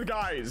overwhelming with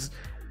guys.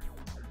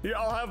 Yeah,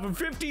 I'll have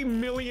 50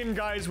 million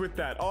guys with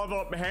that. I'll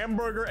have a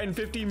hamburger and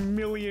 50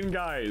 million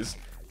guys.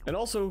 And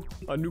also,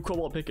 a new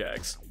cobalt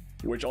pickaxe,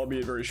 which,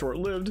 albeit very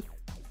short-lived,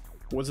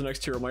 was the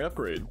next tier of my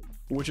upgrade,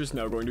 which is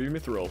now going to be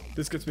mithril.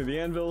 This gets me the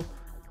anvil,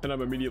 and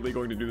I'm immediately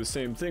going to do the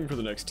same thing for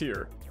the next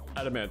tier,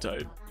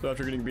 adamantite. So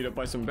after getting beat up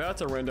by some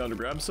bats, I ran down to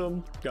grab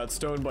some, got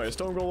stoned by a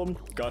stone golem,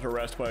 got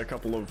harassed by a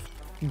couple of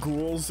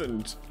ghouls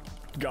and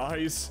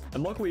guys,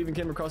 and luckily even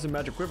came across a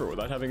magic quiver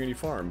without having any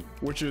farm,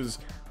 which is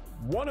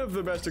one of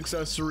the best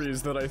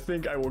accessories that I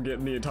think I will get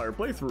in the entire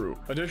playthrough.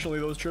 Additionally,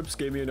 those trips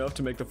gave me enough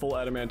to make the full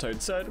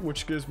adamantite set,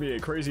 which gives me a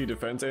crazy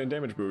defense and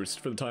damage boost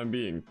for the time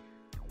being.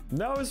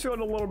 Now I was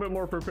feeling a little bit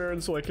more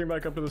prepared, so I came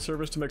back up to the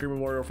surface to make a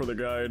memorial for the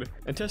guide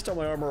and test out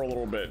my armor a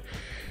little bit.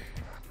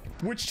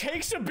 Which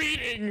takes a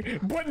beating,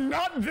 but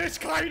not this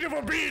kind of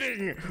a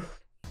beating!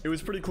 It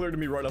was pretty clear to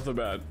me right off the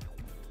bat.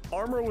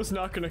 Armor was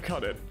not going to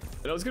cut it,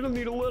 and I was going to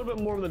need a little bit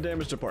more in the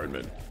damage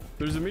department.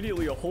 There's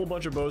immediately a whole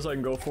bunch of bows I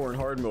can go for in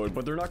hard mode,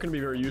 but they're not going to be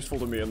very useful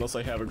to me unless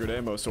I have a good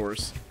ammo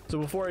source. So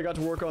before I got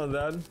to work on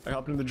that, I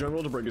hopped into the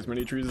jungle to break as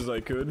many trees as I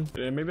could,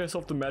 and I made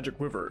myself the magic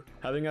quiver.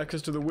 Having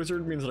access to the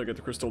wizard means that I get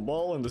the crystal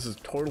ball, and this is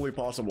totally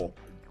possible.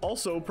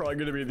 Also, probably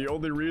going to be the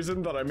only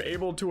reason that I'm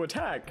able to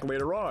attack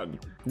later on.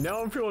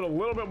 Now I'm feeling a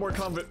little bit more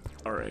confident.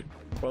 Alright,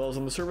 while I was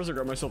on the surface, I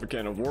grabbed myself a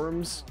can of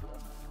worms.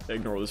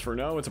 Ignore this for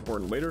now, it's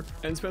important later,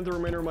 and spent the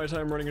remainder of my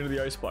time running into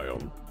the ice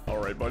biome.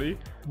 Alright buddy,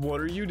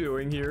 what are you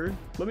doing here?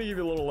 Let me give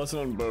you a little lesson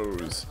on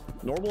bows.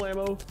 Normal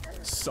ammo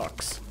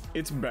sucks.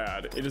 It's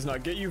bad. It does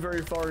not get you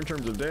very far in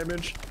terms of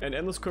damage, and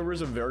endless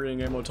quivers of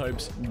varying ammo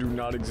types do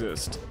not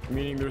exist.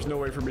 Meaning there's no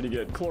way for me to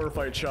get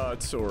chlorophyte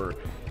shots or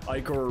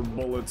ichor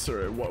bullets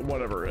or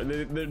whatever.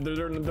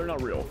 They're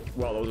not real.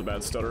 Wow, that was a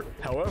bad stutter.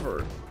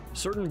 However,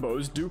 certain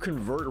bows do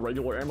convert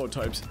regular ammo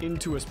types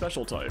into a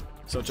special type,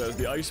 such as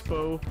the ice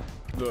bow,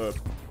 the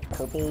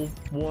purple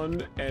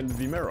one, and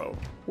the marrow,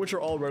 which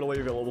are all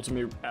readily available to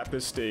me at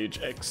this stage,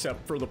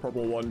 except for the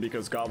purple one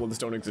because goblins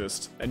don't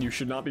exist, and you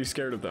should not be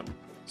scared of them.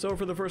 So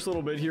for the first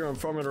little bit here, I'm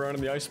farming around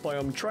in the ice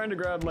biome, trying to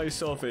grab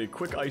myself a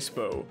quick ice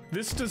bow.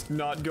 This does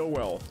not go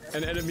well,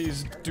 and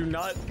enemies do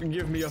not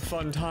give me a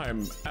fun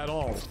time at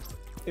all.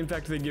 In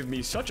fact, they give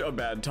me such a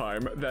bad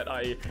time that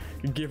I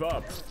give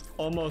up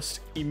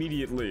almost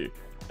immediately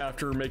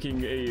after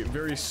making a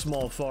very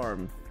small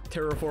farm.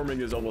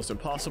 Terraforming is almost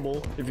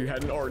impossible if you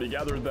hadn't already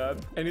gathered that,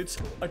 and it's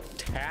a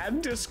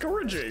tad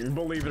discouraging,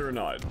 believe it or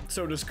not.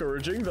 So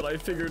discouraging that I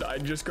figured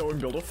I'd just go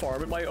and build a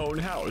farm at my own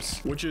house,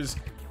 which is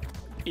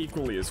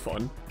equally as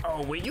fun.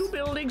 Oh, were you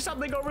building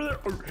something over there?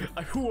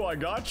 Oh, I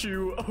got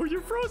you. Oh,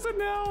 you're frozen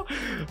now.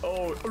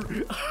 Oh,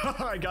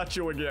 I got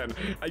you again.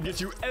 I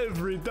get you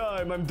every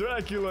time. I'm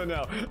Dracula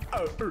now.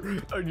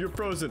 Oh, you're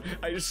frozen.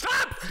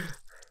 Stop!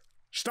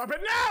 Stop it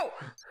now!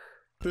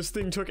 This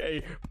thing took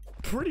a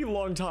pretty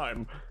long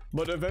time,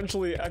 but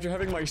eventually, after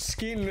having my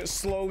skin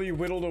slowly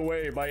whittled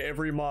away by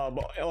every mob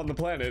on the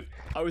planet,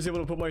 I was able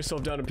to put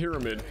myself down a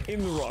pyramid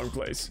in the wrong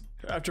place.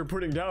 After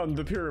putting down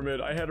the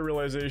pyramid, I had a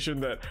realization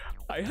that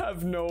I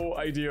have no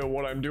idea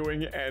what I'm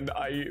doing and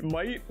I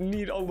might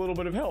need a little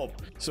bit of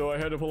help. So I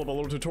had to pull up a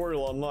little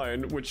tutorial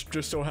online, which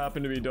just so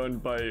happened to be done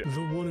by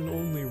the one and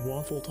only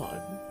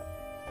WaffleTime,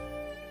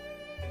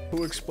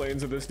 who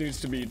explains that this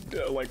needs to be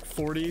like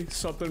 40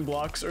 something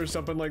blocks or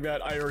something like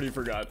that. I already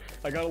forgot.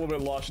 I got a little bit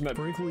lost in that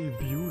frankly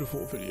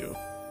beautiful video.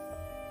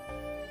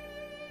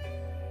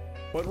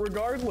 But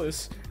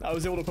regardless, I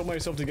was able to put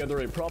myself together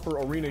a proper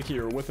arena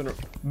here with a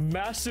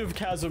massive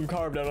chasm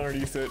carved out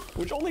underneath it,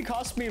 which only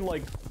cost me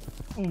like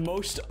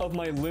most of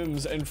my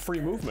limbs and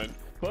free movement.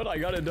 But I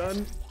got it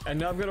done, and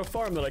now I've got a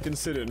farm that I can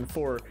sit in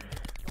for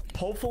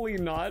hopefully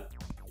not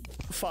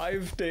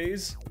 5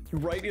 days,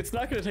 right? It's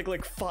not gonna take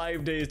like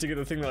 5 days to get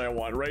the thing that I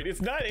want, right?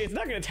 It's not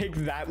gonna take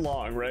that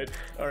long, right?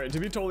 All right, to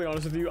be totally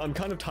honest with you, I'm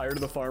kind of tired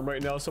of the farm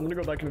right now, so I'm gonna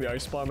go back into the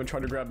ice biome and try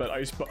to grab that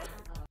ice bomb.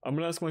 I'm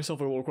gonna ask myself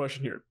a little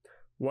question here.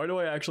 Why do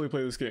I actually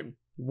play this game?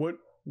 What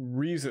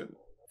reason?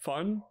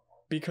 Fun?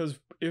 Because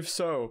if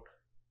so,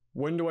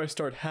 when do I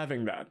start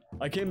having that?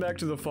 I came back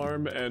to the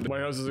farm and my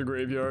house is a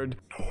graveyard.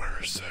 Nowhere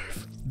is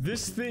safe.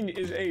 This thing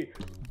is a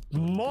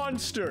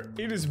monster.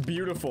 It is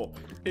beautiful.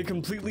 It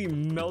completely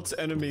melts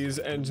enemies,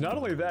 and not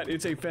only that,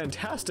 it's a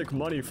fantastic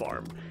money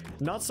farm.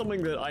 Not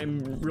something that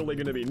I'm really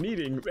going to be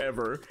needing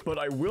ever, but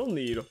I will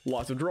need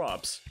lots of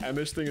drops, and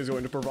this thing is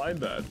going to provide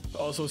that.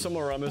 Also,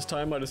 somewhere around this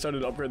time, I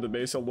decided to upgrade the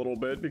base a little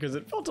bit because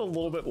it felt a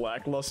little bit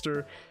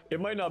lackluster.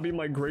 It might not be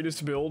my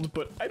greatest build,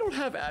 but I don't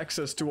have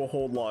access to a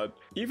whole lot.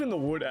 Even the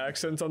wood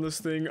accents on this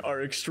thing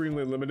are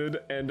extremely limited,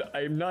 and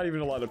I'm not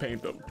even allowed to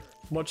paint them.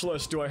 Much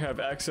less do I have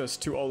access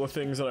to all the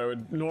things that I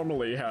would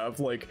normally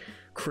have, like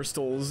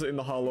crystals in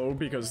the hollow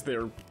because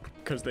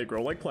they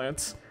grow like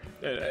plants.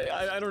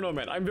 I don't know,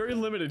 man. I'm very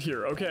limited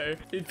here, okay?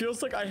 It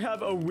feels like I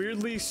have a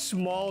weirdly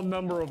small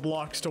number of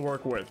blocks to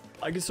work with.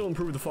 I can still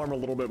improve the farm a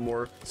little bit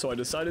more, so I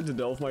decided to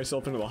delve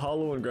myself into the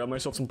hollow and grab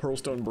myself some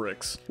pearlstone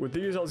bricks. With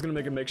these, I was gonna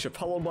make a makeshift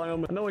hollow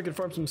biome, and now I can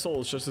farm some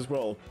souls just as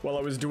well. While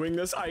I was doing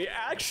this, I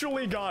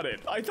actually got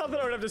it. I thought that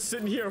I would have to sit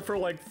in here for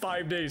like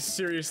 5 days,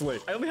 seriously.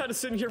 I only had to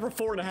sit in here for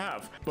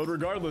 4.5. But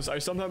regardless, I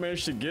somehow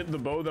managed to get the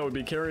bow that would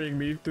be carrying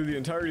me through the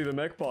entirety of the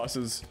mech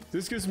bosses.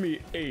 This gives me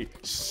a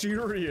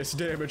serious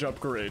damage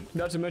upgrade.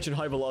 Not to mention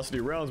high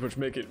velocity rounds, which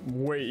make it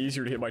way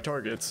easier to hit my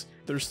targets.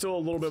 There's still a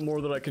little bit more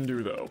that I can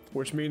do though,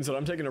 which means that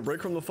I'm taking a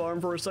break from the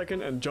farm for a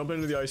second and jumping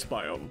into the ice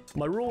biome.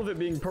 My rule of it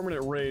being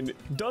permanent rain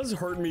does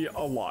hurt me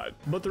a lot,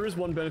 but there is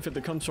one benefit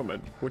that comes from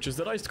it, which is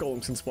that ice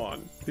golems can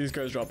spawn. These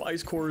guys drop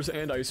ice cores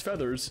and ice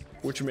feathers,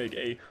 which make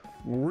a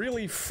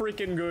really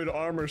freaking good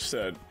armor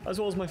set, as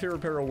well as my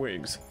favorite pair of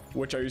wings,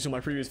 which I used in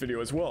my previous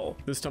video as well.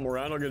 This time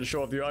around, I'll get to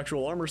show off the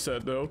actual armor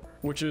set though,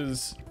 which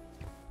is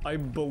I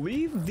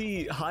believe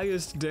the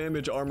highest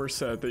damage armor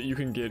set that you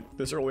can get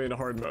this early in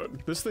hard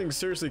mode. This thing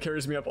seriously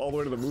carries me up all the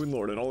way to the Moon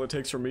Lord, and all it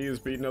takes for me is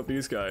beating up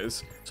these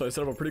guys. So I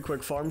set up a pretty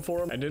quick farm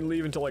for him and didn't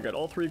leave until I got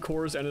all 3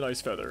 cores and an ice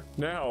feather.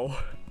 Now,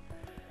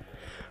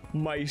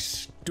 my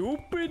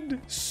stupid,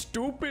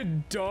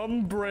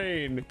 dumb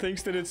brain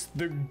thinks that it's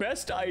the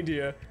best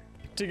idea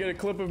to get a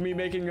clip of me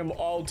making them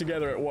all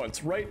together at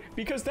once, right?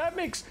 Because that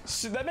makes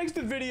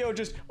the video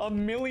just a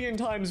million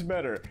times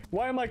better.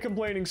 Why am I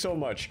complaining so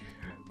much?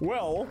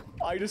 Well,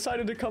 I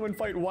decided to come and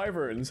fight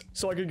wyverns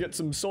so I could get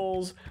some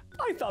souls.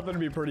 I thought that'd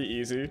be pretty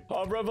easy.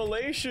 A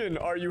revelation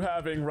are you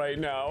having right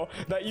now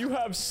that you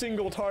have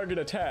single target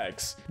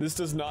attacks. This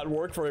does not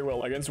work very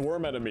well against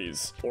worm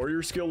enemies or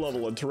your skill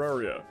level in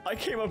Terraria. I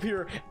came up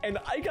here and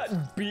I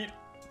got beat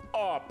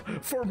up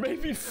for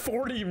maybe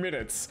 40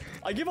 minutes.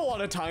 I give a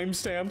lot of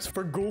timestamps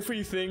for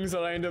goofy things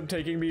that I end up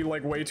taking me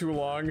like way too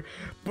long,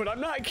 but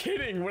I'm not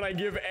kidding when I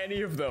give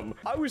any of them.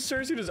 I was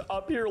seriously just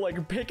up here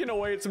like picking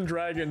away at some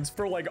dragons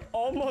for like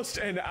almost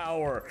an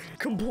hour,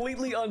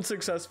 completely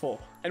unsuccessful.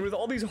 And with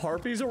all these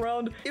harpies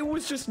around, it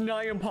was just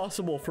nigh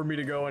impossible for me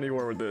to go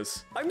anywhere with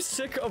this. I'm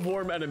sick of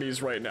worm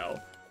enemies right now,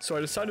 so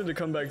I decided to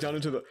come back down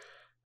into the...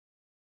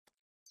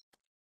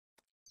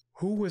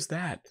 Who was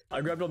that?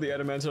 I grabbed all the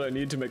adamants that I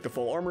need to make the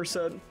full armor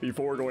set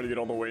before going to get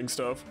all the wing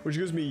stuff, which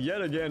gives me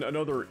yet again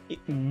another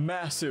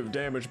massive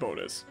damage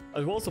bonus,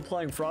 as well as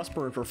applying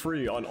Frostburn for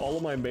free on all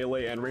of my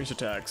melee and ranged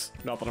attacks.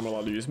 Not that I'm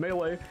allowed to use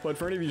melee, but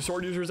for any of you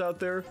sword users out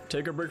there,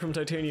 take a break from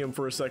titanium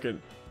for a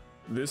second.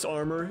 This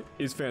armor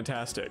is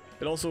fantastic.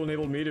 It also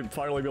enabled me to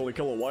finally be able to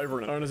kill a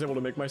wyvern, and I was able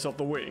to make myself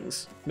the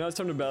wings. Now it's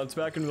time to bounce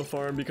back into the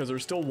farm because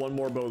there's still one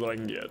more bow that I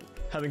can get.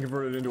 Having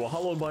converted into a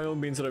hollowed biome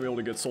means that I'm able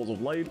to get souls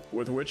of light,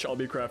 with which I'll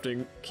be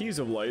crafting keys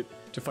of light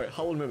to fight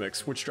hollowed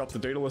mimics, which drop the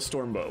dataless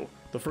storm bow.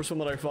 The first one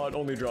that I fought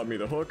only dropped me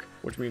the hook,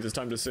 which means it's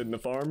time to sit in the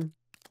farm.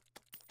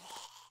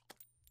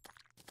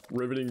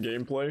 Riveting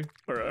gameplay.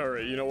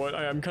 Alright, you know what?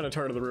 I'm kind of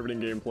tired of the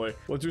riveting gameplay.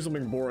 Let's do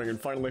something boring and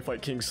finally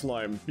fight King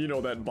Slime. You know,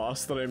 that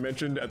boss that I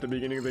mentioned at the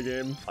beginning of the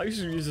game? I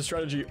used to use this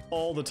strategy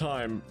all the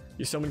time.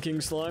 You summon King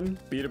Slime,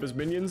 beat up his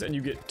minions, and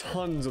you get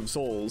tons of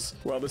souls.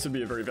 While this would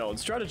be a very valid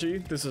strategy,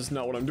 this is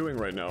not what I'm doing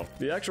right now.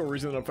 The actual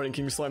reason that I'm fighting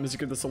King Slime is to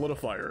get the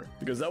solidifier,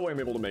 because that way I'm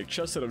able to make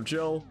chest set of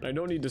gel, and I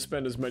don't need to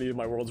spend as many of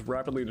my world's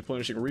rapidly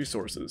replenishing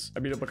resources. I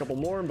beat up a couple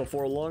more, and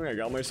before long I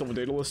got myself a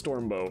dataless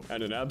stormbow,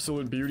 and an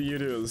absolute beauty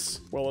it is.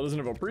 While it doesn't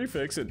have a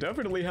prefix, it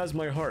definitely has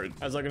my heart,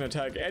 as I can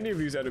attack any of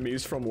these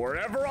enemies from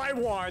wherever I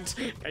want,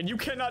 and you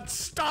cannot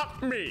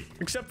stop me,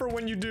 except for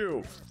when you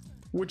do.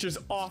 Which is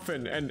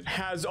often, and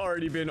has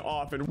already been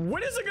often.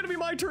 When is it gonna be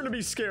my turn to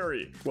be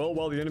scary? Well,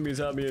 while the enemies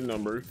have me in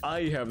number,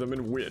 I have them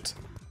in wit.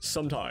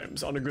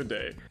 Sometimes, on a good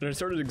day, and I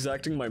started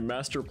exacting my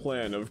master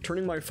plan of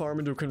turning my farm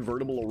into a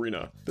convertible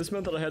arena. This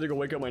meant that I had to go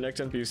wake up my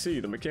next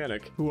NPC, the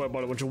mechanic, who I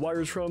bought a bunch of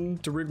wires from,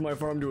 to rig my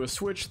farm to a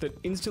switch that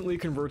instantly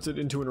converts it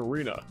into an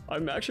arena.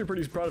 I'm actually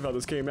pretty proud of how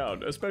this came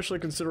out, especially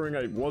considering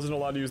I wasn't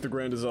allowed to use the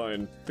grand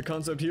design. The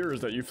concept here is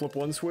that you flip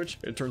one switch,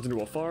 it turns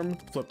into a farm,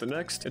 flip the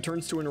next, it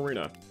turns to an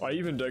arena. I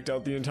even decked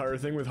out the entire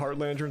thing with heart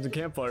lanterns and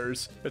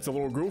campfires. It's a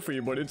little goofy,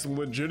 but it's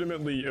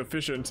legitimately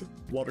efficient.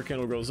 Water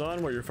candle goes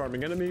on while you're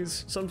farming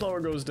enemies, sunflower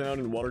goes down,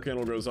 and water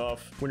candle goes off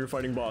when you're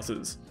fighting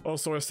bosses.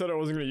 Also, I said I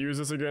wasn't going to use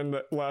this again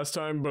last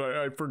time, but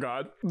I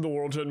forgot. The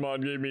World Gen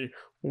mod gave me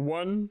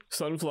one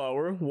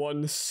sunflower,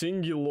 one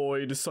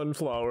singuloid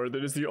sunflower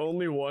that is the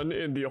only one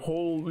in the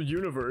whole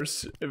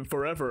universe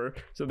forever,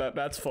 so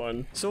that's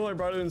fun. So I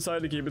brought it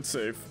inside to keep it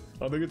safe.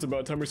 I think it's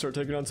about time we start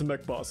taking on some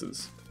mech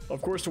bosses.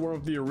 Of course, to warm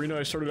up the arena,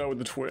 I started out with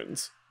the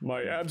twins.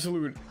 My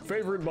absolute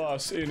favorite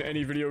boss in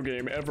any video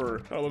game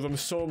ever. I love them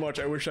so much,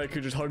 I wish I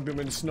could just hug them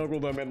and snuggle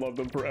them and love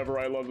them forever.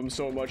 I love them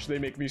so much, they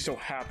make me so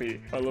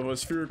happy. I love how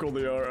spherical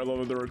they are, I love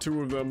that there are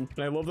 2 of them,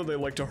 and I love that they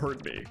like to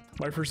hurt me.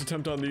 My first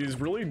attempt on these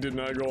really did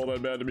not go all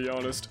that bad, to be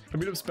honest. I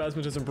beat up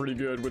Spasmatism pretty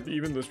good with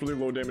even this really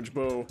low damage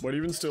bow, but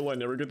even still, I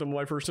never get them on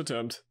my first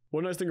attempt.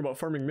 One nice thing about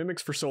farming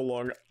mimics for so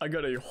long, I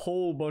got a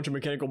whole bunch of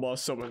mechanical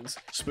boss summons.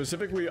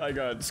 Specifically, I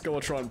got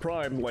Skeletron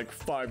Prime like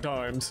 5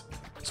 times.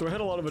 So I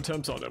had a lot of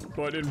attempts on him,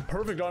 but in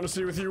perfect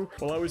honesty with you,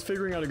 while I was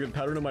figuring out a good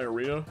pattern in my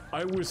arena,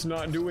 I was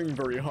not doing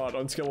very hot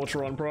on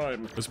Skeletron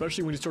Prime,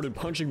 especially when he started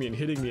punching me and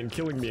hitting me and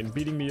killing me and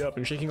beating me up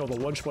and shaking all the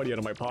lunch money out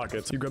of my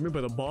pockets. He grabbed me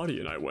by the body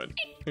and I went,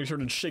 and he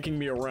started shaking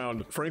me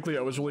around. Frankly,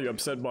 I was really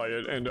upset by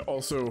it and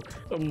also,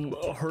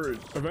 hurt.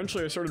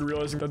 Eventually, I started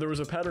realizing that there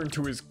was a pattern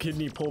to his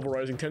kidney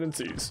pulverizing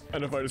tendencies,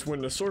 and if I just went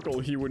in a circle,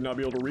 he would not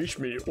be able to reach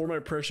me or my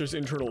precious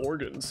internal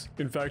organs.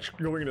 In fact,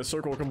 going in a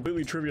circle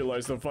completely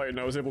trivialized the fight and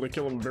I was able to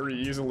kill him very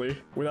easily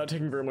without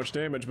taking very much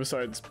damage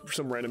besides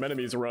some random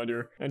enemies around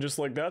here. And just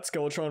like that,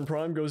 Skeletron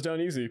Prime goes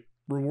down easy,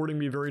 rewarding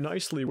me very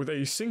nicely with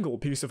a single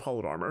piece of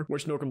hollowed armor,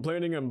 which no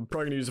complaining, I'm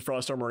probably gonna use the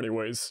frost armor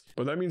anyways.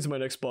 But that means my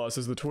next boss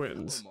is the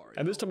twins.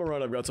 And this time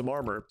around I've got some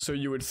armor, so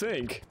you would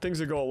think things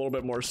would go a little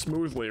bit more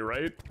smoothly,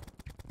 right?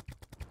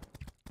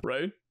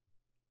 Right?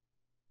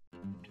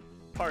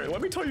 Alright,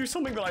 let me tell you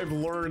something that I've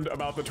learned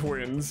about the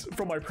twins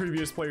from my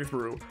previous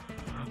playthrough.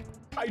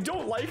 I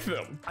don't like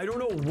them. I don't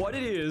know what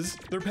it is.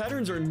 Their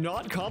patterns are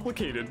not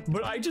complicated,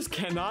 but I just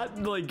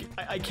cannot, like,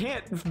 I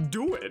can't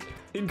do it.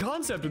 In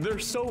concept, they're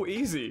so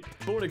easy,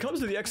 but when it comes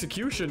to the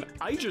execution,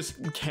 I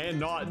just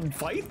cannot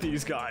fight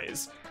these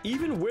guys.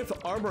 Even with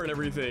armor and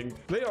everything,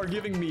 they are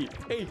giving me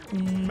a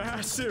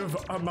massive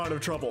amount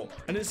of trouble.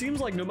 And it seems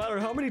like no matter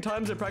how many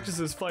times I practice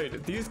this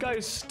fight, these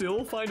guys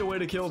still find a way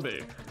to kill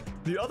me.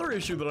 The other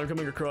issue that I'm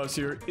coming across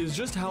here is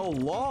just how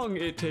long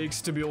it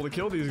takes to be able to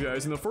kill these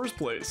guys in the first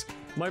place.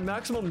 My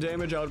maximum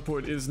damage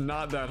output is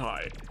not that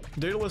high.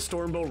 Daedalus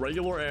Stormbow,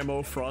 regular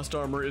ammo, frost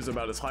armor is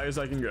about as high as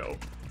I can go.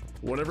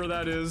 Whatever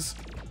that is,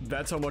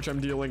 that's how much I'm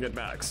dealing at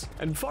max.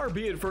 And far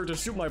be it for it to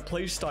suit my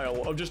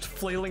playstyle of just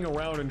flailing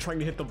around and trying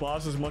to hit the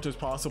boss as much as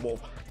possible.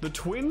 The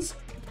twins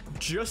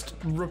just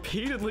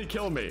repeatedly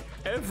kill me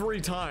every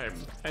time.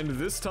 And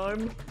this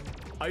time,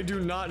 I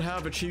do not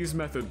have a cheese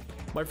method.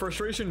 My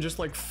frustration just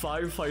like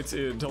 5 fights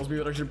in tells me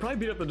that I should probably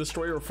beat up the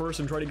Destroyer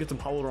first and try to get some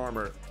hollowed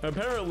armor.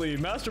 Apparently,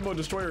 Master Mode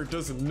Destroyer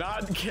does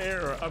not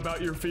care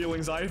about your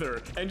feelings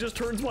either, and just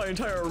turns my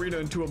entire arena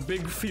into a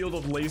big field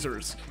of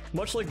lasers.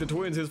 Much like the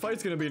twins, his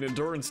fight's gonna be an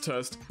endurance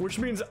test, which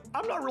means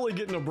I'm not really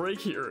getting a break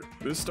here.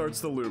 This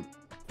starts the loop.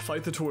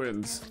 Fight the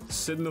twins,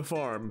 sit in the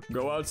farm,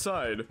 go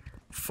outside,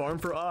 farm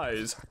for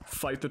eyes,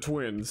 fight the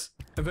twins.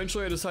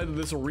 Eventually I decided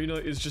this arena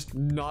is just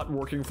not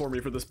working for me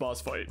for this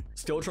boss fight.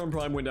 Skeletron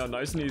Prime went down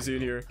nice and easy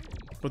in here,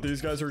 but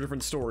these guys are a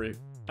different story.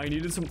 I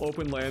needed some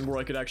open land where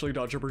I could actually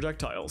dodge their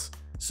projectiles.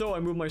 So I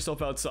moved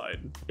myself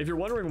outside. If you're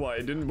wondering why I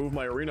didn't move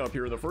my arena up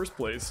here in the first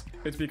place,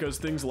 it's because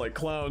things like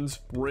clowns,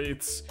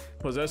 wraiths,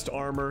 possessed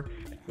armor,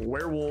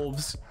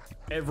 werewolves,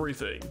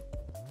 everything.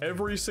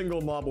 Every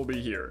single mob will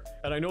be here.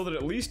 And I know that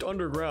at least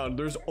underground,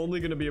 there's only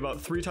going to be about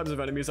 3 types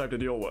of enemies I have to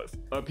deal with.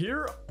 Up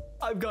here,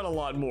 I've got a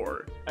lot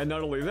more. And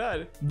not only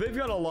that, they've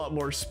got a lot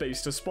more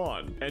space to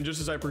spawn. And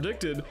just as I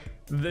predicted,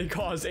 they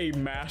cause a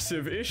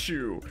massive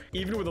issue.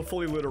 Even with a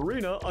fully lit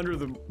arena under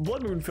the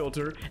Blood Moon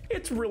filter,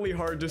 it's really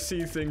hard to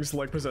see things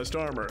like possessed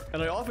armor.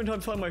 And I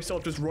oftentimes find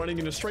myself just running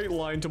in a straight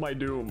line to my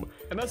doom.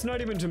 And that's not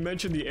even to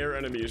mention the air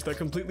enemies that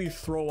completely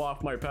throw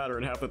off my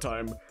pattern half the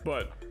time.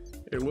 But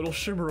a little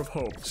shimmer of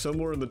hope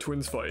somewhere in the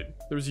twins fight.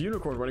 There's a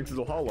unicorn running through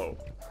the hollow.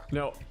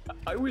 Now,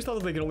 I always thought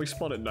that they could only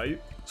spawn at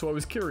night, so I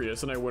was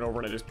curious and I went over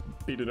and I just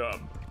beat it up.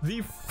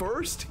 The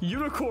first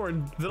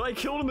unicorn that I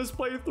killed in this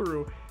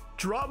playthrough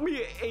dropped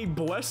me a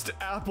blessed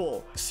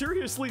apple.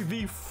 Seriously,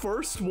 the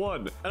first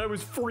one, and I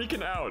was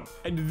freaking out.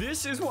 And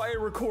this is why I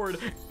record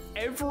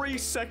every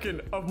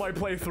second of my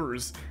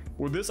playthroughs.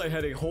 With this, I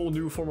had a whole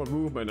new form of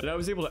movement, and I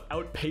was able to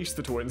outpace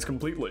the twins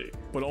completely.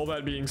 But all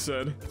that being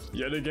said,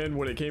 yet again,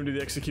 when it came to the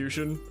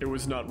execution, it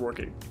was not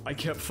working. I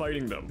kept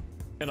fighting them,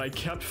 and I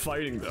kept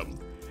fighting them,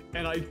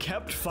 and I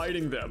kept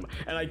fighting them,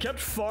 and I kept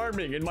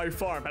farming in my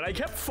farm, and I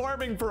kept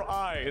farming for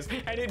eyes,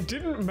 and it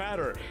didn't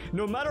matter.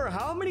 No matter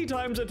how many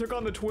times I took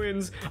on the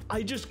twins,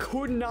 I just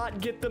could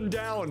not get them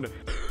down.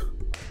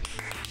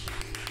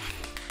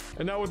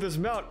 And now with this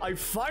mount, I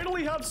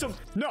finally have some—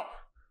 No,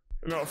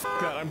 f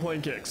that, I'm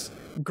playing kicks.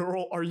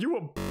 Girl, are you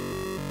a—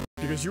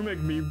 Because you make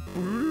me—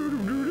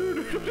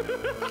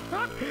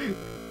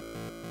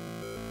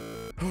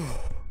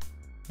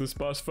 This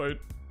boss fight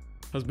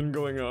has been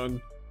going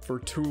on for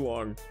too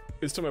long.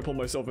 It's time I pull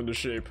myself into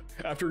shape.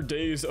 After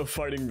days of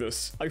fighting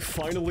this, I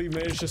finally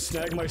managed to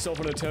snag myself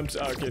an attempt—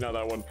 okay, not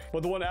that one,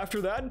 but the one after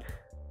that.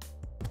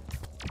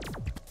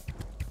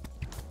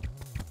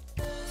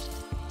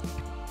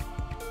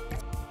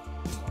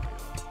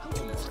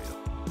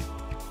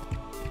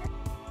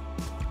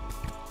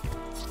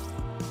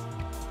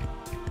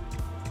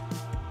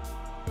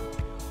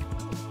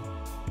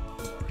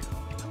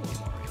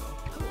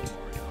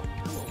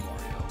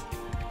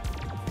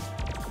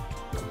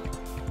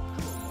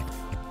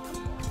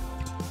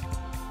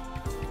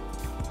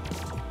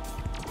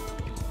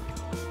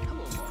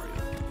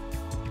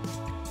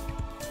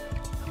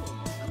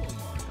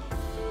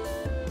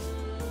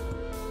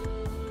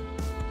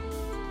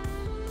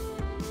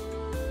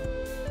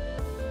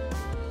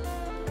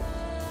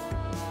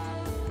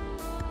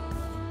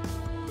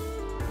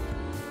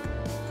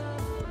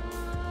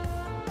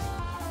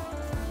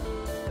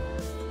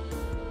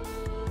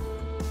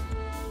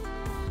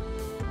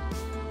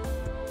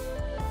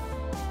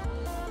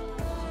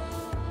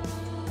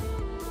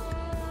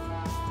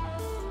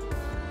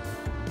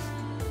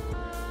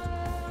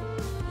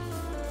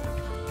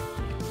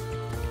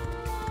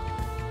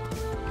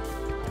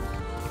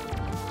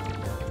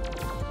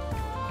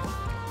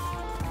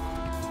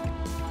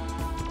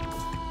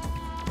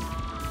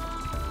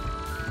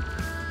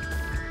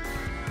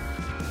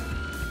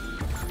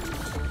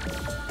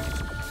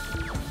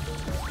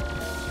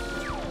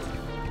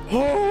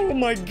 Oh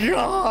my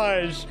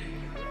gosh!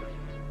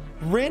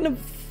 Random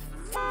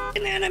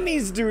f***ing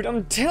enemies, dude.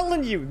 I'm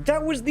telling you,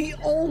 that was the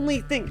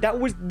only thing. That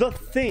was the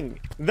thing.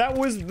 That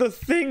was the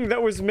thing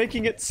that was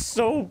making it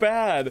so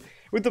bad.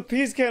 With the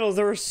peace candles,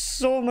 there were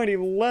so many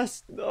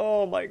less.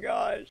 Oh my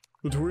gosh.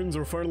 The twins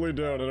are finally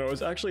down, and I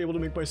was actually able to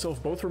make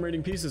myself both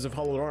remaining pieces of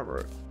hollowed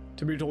armor.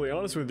 To be totally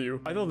honest with you,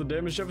 I thought the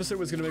damage deficit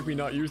was going to make me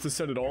not use the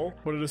set at all,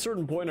 but at a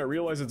certain point I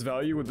realized its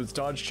value with its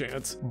dodge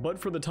chance. But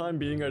for the time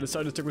being, I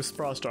decided to stick with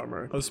frost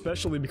armor,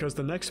 especially because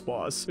the next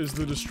boss is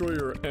the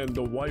Destroyer and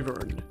the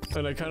Wyvern,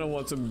 and I kind of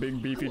want some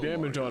big beefy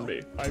damage on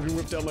me. I even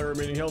whipped out my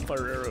remaining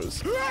Hellfire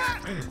arrows.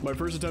 My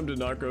first attempt did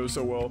not go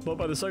so well, but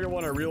by the second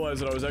one I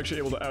realized that I was actually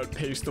able to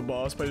outpace the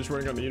boss by just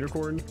running on the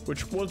unicorn,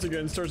 which once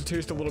again starts to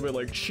taste a little bit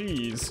like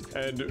cheese,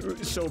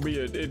 and so be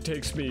it. It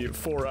takes me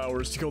 4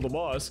 hours to kill the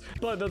boss,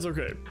 but that's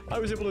okay. I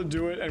was able to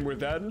do it, and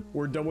with that,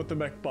 we're done with the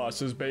mech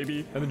bosses,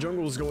 baby, and the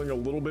jungle is going a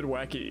little bit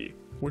wacky,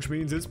 which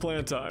means it's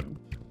plant time.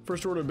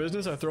 First order of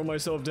business, I throw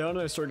myself down and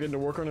I start getting to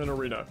work on an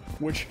arena,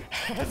 which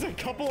has a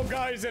couple of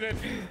guys in it.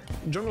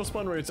 Jungle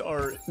spawn rates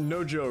are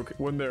no joke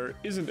when there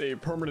isn't a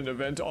permanent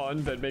event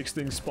on that makes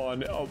things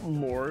spawn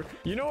more.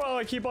 You know how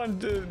I keep on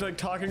like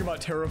talking about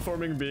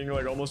terraforming being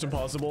like almost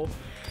impossible?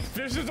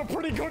 This is a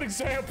pretty good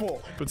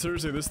example. But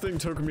seriously, this thing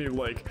took me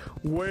like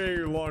way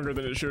longer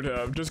than it should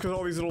have, just because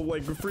all these little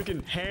like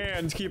freaking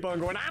hands keep on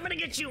going, I'm gonna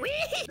get you,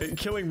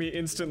 killing me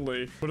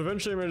instantly. But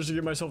eventually I managed to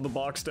get myself the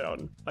box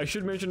down. I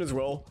should mention as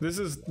well, this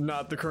is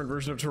not the current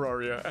version of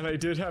Terraria, and I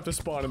did have to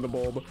spawn in the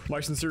bulb. My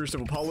sincerest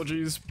of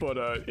apologies, but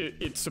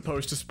it's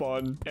supposed to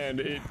spawn, and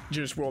it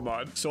just will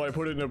not. So I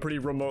put it in a pretty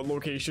remote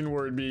location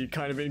where it'd be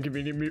kind of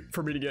inconvenient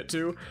for me to get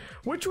to,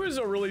 which was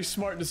a really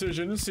smart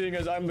decision, seeing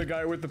as I'm the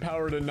guy with the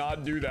power to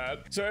not do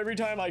that. So every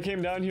time I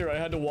came down here, I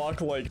had to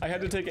walk I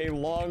had to take a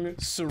long,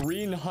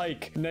 serene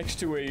hike next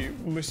to a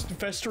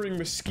festering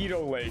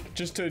mosquito lake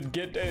just to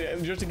get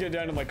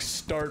down and like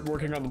start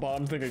working on the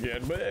bomb thing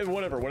again. But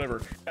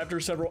whatever. After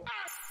several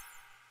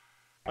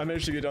I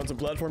managed to get down some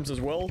platforms as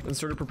well and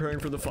started preparing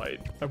for the fight.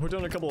 I put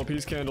down a couple of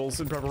peace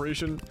candles in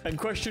preparation and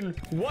questioned,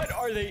 what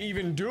are they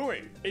even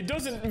doing? It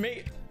didn't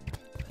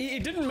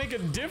make a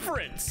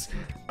difference.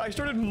 I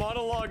started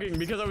monologuing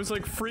because I was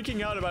like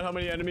freaking out about how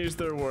many enemies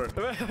there were.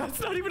 That's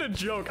not even a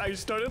joke. I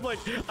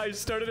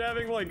started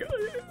having like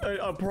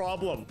a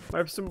problem.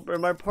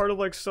 Am I part of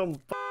like some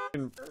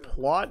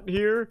plot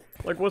here?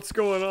 Like, what's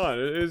going on?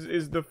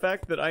 Is the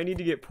fact that I need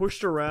to get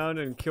pushed around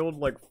and killed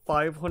like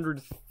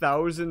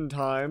 500,000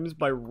 times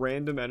by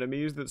random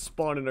enemies that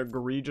spawn an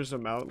egregious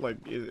amount, like,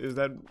 is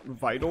that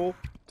vital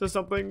to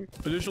something?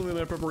 Additionally, in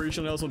that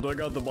preparation, I also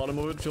dug out the bottom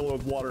of it, filled it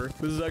with water.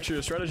 This is actually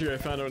a strategy I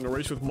found out in a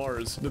race with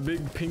Mars. The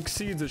big pink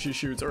seeds that she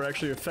shoots are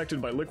actually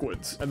affected by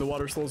liquids, and the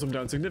water slows them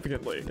down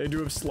significantly. They do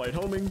have slight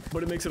homing,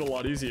 but it makes it a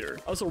lot easier.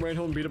 I also ran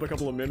home and beat up a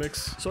couple of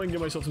mimics, so I can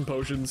get myself some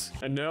potions.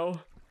 And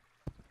now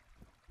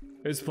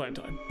it's plant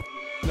time.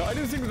 Now, I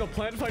didn't think the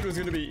plant fight was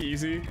going to be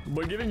easy,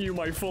 but giving you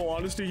my full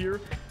honesty here,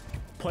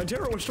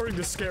 Plantera was starting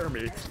to scare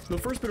me. The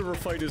first bit of her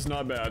fight is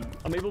not bad.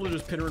 I'm able to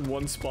just pin her in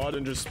one spot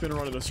and just spin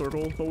around in a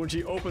circle, but when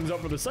she opens up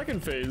for the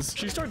second phase,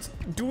 she starts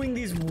doing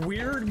these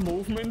weird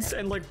movements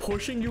and like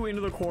pushing you into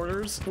the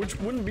corners, which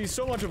wouldn't be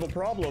so much of a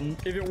problem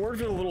if it weren't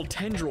for the little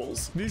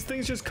tendrils. These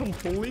things just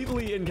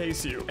completely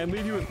encase you and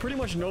leave you with pretty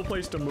much no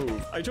place to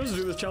move. I chose to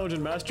do this challenge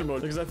in Master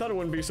Mode because I thought it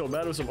wouldn't be so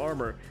bad with some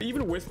armor.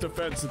 Even with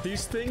defense,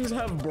 these things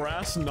have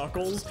brass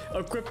knuckles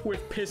equipped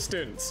with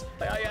pistons.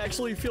 I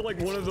actually feel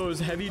like one of those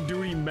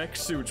heavy-duty mech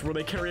suits where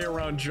they carry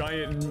around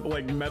giant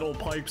like metal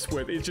pipes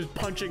with. It's just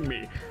punching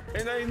me,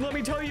 and let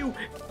me tell you,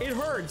 it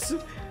hurts.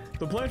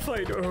 The plant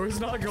fight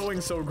was not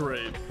going so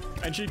great,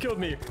 and she killed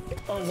me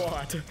a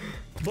lot.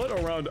 But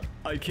around,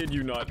 I kid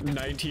you not,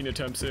 19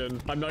 attempts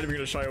in, I'm not even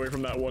gonna shy away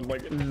from that one,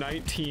 like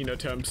 19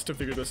 attempts to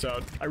figure this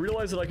out, I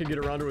realized that I could get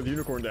around it with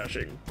unicorn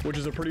dashing, which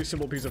is a pretty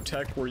simple piece of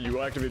tech where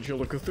you activate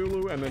Shield of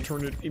Cthulhu and then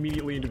turn it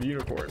immediately into the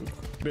unicorn.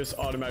 This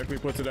automatically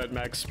puts it at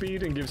max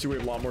speed and gives you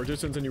a lot more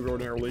distance than you would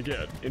ordinarily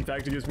get. In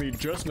fact, it gives me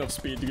just enough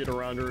speed to get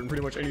around her in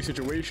pretty much any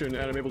situation,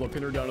 and I'm able to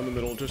pin her down in the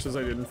middle just as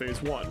I did in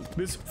phase 1.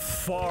 This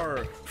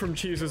far from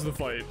cheeses the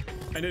fight,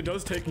 and it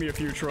does take me a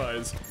few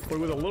tries, but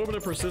with a little bit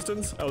of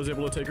persistence, I was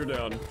able to take her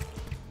down.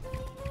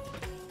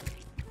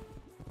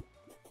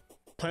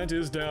 Plant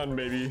is down,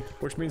 baby,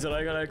 which means that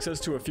I got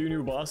access to a few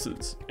new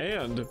bosses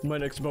and my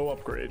next bow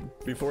upgrade.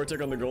 Before I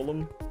take on the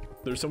golem,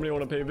 there's somebody I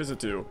want to pay a visit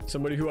to.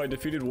 Somebody who I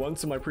defeated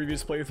once in my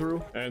previous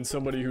playthrough, and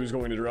somebody who's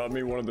going to drop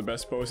me one of the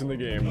best bows in the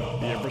game,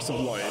 the Empress of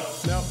Light.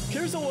 Now,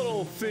 here's a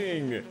little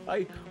thing.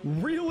 I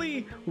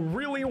really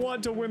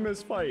want to win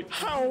this fight.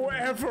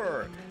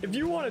 However, if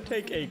you want to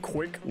take a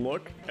quick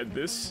look at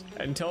this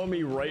and tell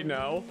me right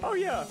now, oh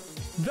yeah,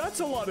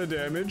 that's a lot of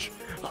damage,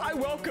 I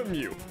welcome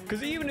you.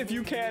 Because even if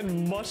you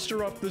can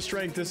muster up the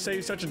strength to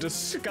say such a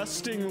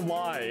disgusting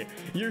lie,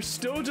 you're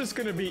still just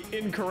going to be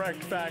incorrect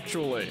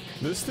factually.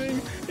 This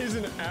thing is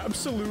an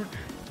absolute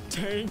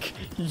tank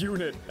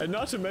unit, and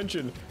not to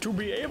mention, to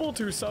be able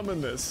to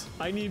summon this,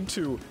 I need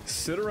to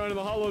sit around in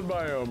the hollowed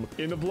biome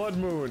in the blood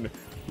moon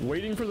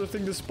waiting for the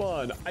thing to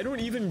spawn. I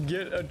don't even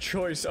get a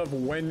choice of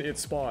when it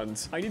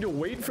spawns. I need to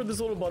wait for this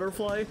little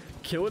butterfly,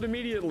 kill it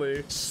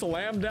immediately,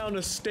 slam down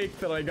a stake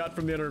that I got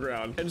from the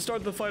underground, and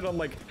start the fight on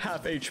like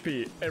half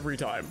HP every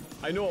time.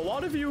 I know a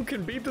lot of you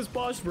can beat this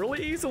boss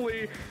really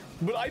easily,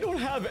 but I don't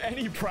have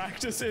any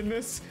practice in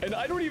this, and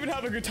I don't even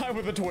have a good time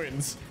with the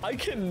twins. I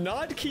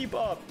cannot keep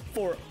up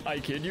for, I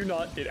kid you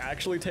not, it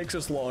actually takes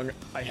us long.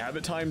 I have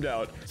it timed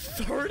out.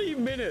 30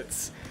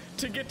 minutes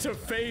to get to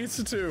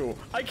phase 2.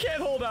 I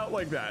can't hold out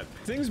like that.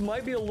 Things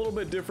might be a little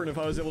bit different if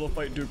I was able to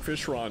fight Duke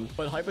Fishron,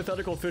 but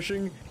hypothetical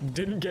fishing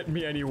didn't get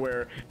me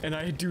anywhere, and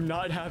I do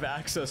not have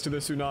access to the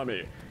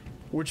tsunami,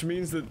 which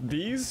means that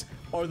these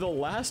are the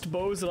last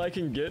bows that I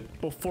can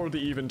get before the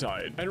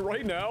Eventide. And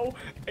right now,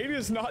 it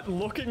is not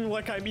looking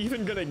like I'm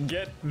even gonna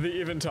get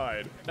the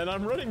Eventide, and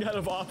I'm running out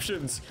of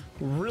options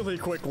really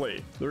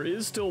quickly. There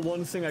is still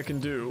one thing I can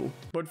do,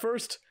 but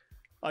first,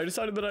 I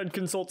decided that I'd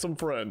consult some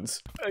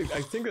friends. I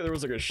think that there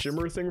was like a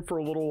shimmer thing for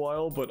a little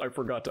while, but I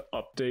forgot to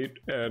update,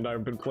 and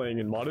I've been playing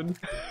in modded,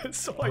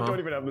 so I don't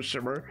even have the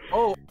shimmer.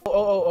 Oh.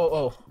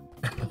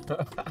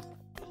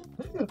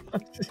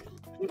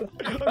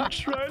 I'm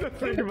trying to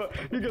think about,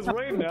 because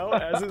right now,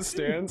 as it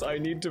stands, I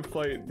need to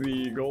fight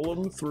the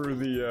golem through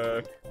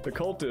the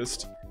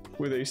cultist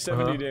with a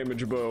 70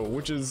 damage bow,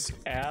 which is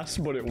ass,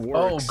 but it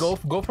works. Oh,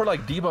 go for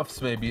like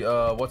debuffs maybe.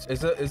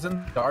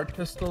 Isn't Dart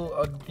Pistol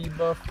a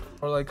debuff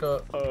or like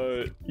a?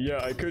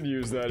 Yeah, I could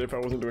use that if I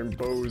wasn't doing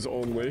bows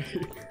only.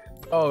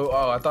 Oh,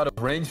 I thought it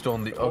was ranged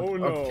only. Oh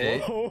no,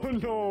 okay. Oh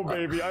no,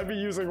 baby, I'd be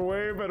using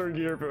way better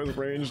gear if it was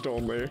ranged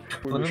only.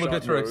 Let me look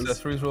at your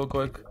accessories real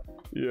quick.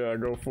 Yeah,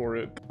 go for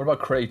it. What about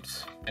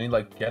crates? Can you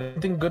like get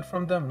anything good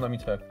from them? Let me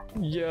check.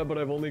 Yeah, but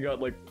I've only got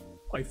like,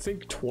 I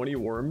think 20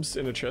 worms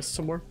in a chest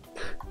somewhere.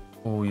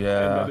 Oh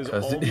yeah, and that is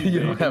all the you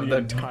don't bait have in the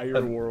that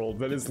entire world.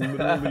 That is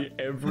literally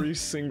every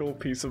single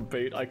piece of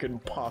bait I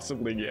could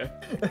possibly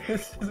get.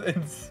 This is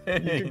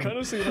insane. You can kind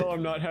of see how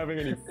I'm not having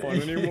any fun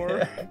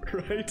anymore,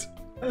 right?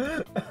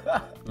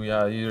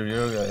 Yeah,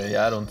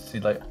 yeah, I don't see,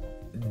 like,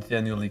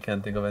 genuinely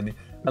can't think of any.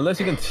 Unless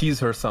you can tease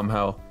her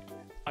somehow.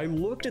 I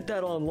looked at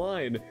that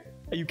online.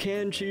 You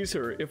can cheese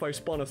her if I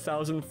spawn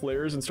 1,000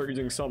 flares and start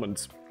using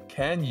summons.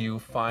 Can you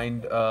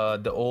find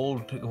the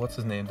old, what's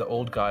his name, the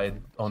old guy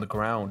on the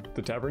ground?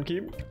 The Tavern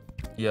Keep?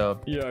 Yeah.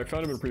 Yeah, I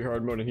found him in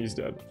pre-hard mode and he's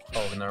dead.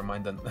 Oh, never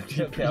mind then.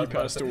 He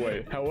passed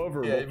away.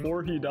 However,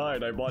 before he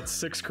died, I bought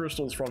 6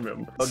 crystals from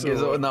him. Okay,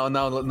 so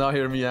now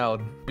hear me out.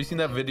 Have you seen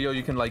that video?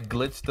 You can like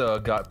glitch the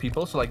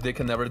people so like they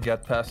can never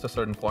get past a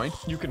certain point.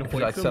 You can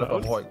hoik like them set up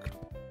out? a hoik.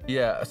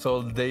 Yeah,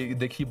 so they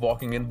keep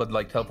walking in but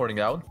like teleporting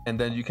out, and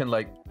then you can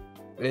like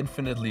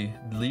infinitely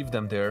leave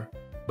them there.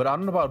 But I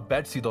don't know about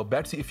Betsy though.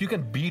 Betsy, if you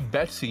can beat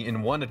Betsy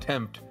in one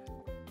attempt,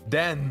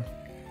 then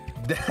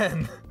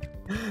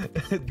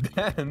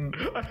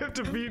I have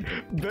to beat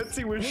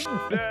Betsy with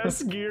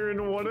shit-ass gear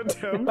in one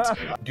attempt.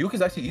 Duke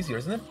is actually easier,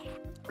 isn't it?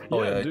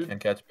 Oh yeah, Duke, I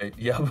can't catch bait.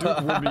 Yeah,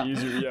 Duke would be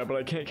easier, yeah, but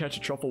I can't catch a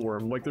truffle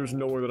worm. Like, there's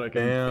no way that I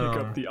can pick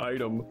up the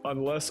item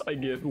unless I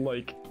get,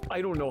 like,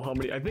 I don't know how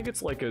many. I think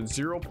it's like a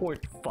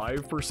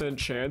 0.5%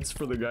 chance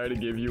for the guy to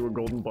give you a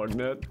golden bug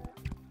net.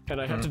 And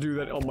I have to do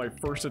that on my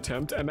first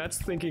attempt, and that's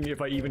thinking if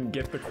I even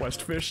get the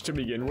quest fish to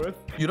begin with.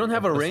 You don't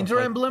have a ranger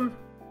emblem?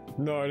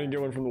 No, I didn't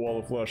get one from the Wall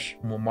of Flesh.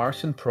 Well,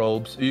 Martian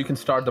probes. You can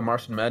start the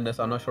Martian Madness.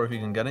 I'm not sure if you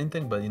can get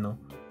anything, but you know.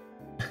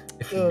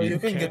 If you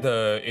can get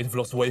the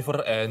influx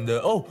wafer and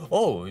the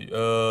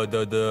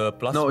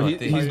plasma. No,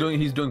 thing.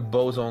 he's doing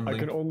bows only. I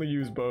can only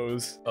use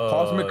bows.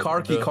 Cosmic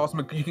car key,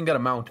 cosmic. You can get a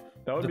mount.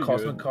 That would the be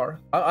cosmic good. car.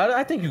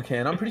 I think you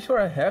can. I'm pretty sure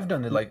I have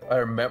done it. Like I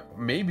remember,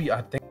 maybe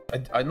I think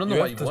I don't know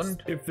why you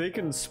want. If they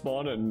can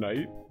spawn at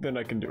night, then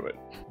I can do it.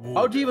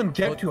 How do you even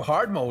get to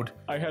hard mode?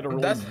 I had a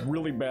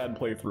really bad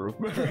playthrough.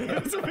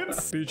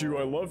 Bijou,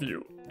 I love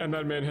you. And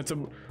that man had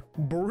some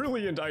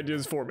brilliant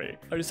ideas for me.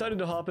 I decided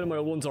to hop in my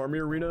old one's army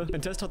arena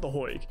and test out the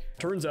hoik.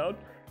 Turns out,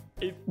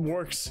 it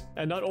works.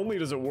 And not only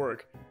does it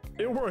work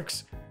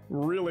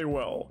really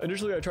well.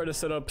 Initially, I tried to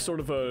set up sort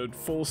of a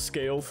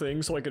full-scale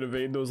thing so I could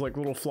evade those like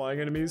little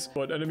flying enemies,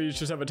 but enemies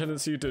just have a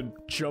tendency to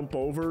jump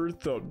over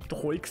the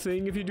hoik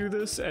thing if you do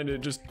this, and it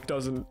just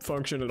doesn't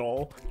function at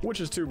all, which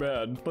is too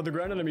bad. But the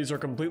ground enemies are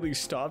completely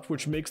stopped,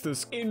 which makes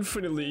this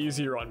infinitely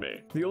easier on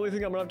me. The only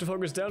thing I'm gonna have to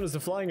focus down is the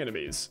flying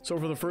enemies. So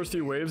for the first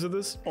few waves of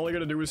this, all I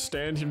gotta do is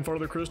stand in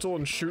front of the crystal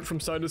and shoot from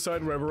side to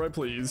side wherever I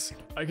please.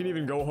 I can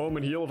even go home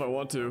and heal if I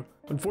want to.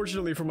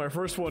 Unfortunately, for my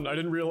first one, I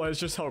didn't realize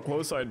just how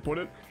close I'd put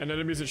it, and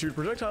enemies that shoot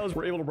projectiles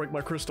were able to break my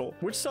crystal,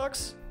 which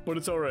sucks, but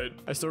it's alright.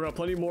 I still got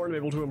plenty more and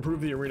I'm able to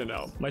improve the arena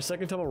now. My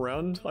second time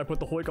around, I put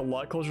the hoik a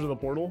lot closer to the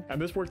portal,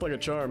 and this worked like a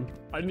charm.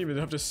 I didn't even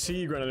have to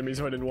see ground enemies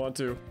if I didn't want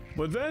to.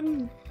 But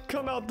then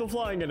come out the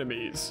flying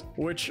enemies,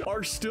 which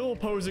are still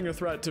posing a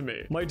threat to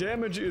me. My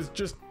damage is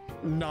just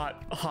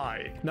not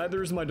high.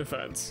 Neither is my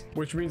defense,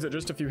 which means that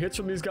just a few hits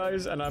from these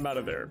guys and I'm out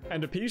of there.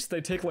 And a piece,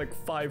 they take like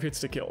 5 hits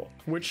to kill,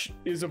 which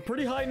is a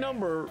pretty high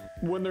number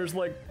when there's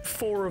like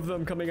 4 of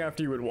them coming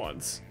after you at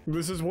once.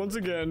 This is once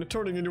again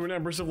turning into an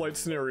Empress of Light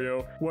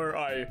scenario where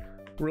I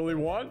really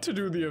want to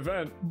do the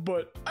event,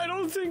 but I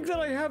don't think that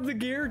I have the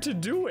gear to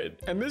do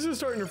it. And this is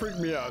starting to freak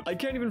me out. I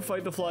can't even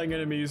fight the flying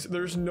enemies.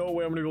 There's no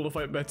way I'm gonna be able to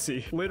fight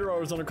Betsy. Later, I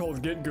was on a call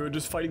with GitGud,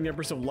 just fighting the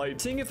Empress of Light,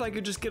 seeing if I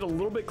could just get a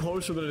little bit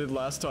closer than I did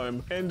last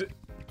time. And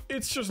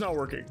it's just not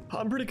working.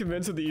 I'm pretty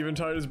convinced that the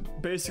Eventide is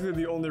basically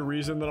the only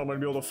reason that I'm gonna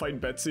be able to fight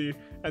Betsy,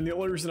 and the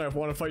only reason I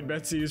want to fight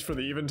Betsy is for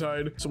the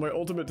Eventide. So my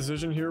ultimate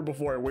decision here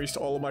before I waste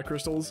all of my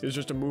crystals is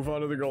just to move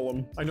on to the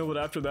Golem. I know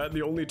that after that,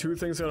 the only two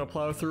things I gotta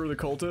plow through are the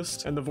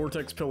Cultist and the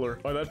Vortex Pillar.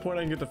 By that point,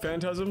 I can get the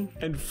Phantasm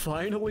and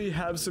finally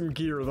have some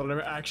gear that I'm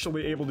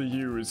actually able to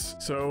use.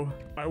 So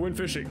I went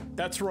fishing.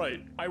 That's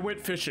right, I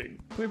went fishing.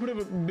 Let me put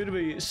a bit of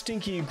a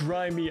stinky,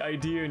 grimy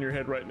idea in your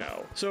head right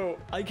now. So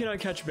I cannot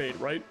catch bait,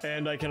 right?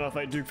 And I cannot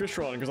fight Duke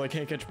Fishron because I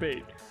can't catch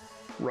bait,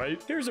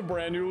 right? Here's a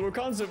brand new little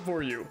concept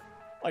for you.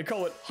 I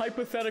call it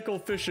hypothetical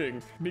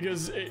fishing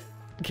because it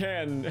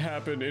can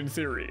happen in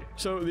theory.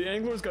 So the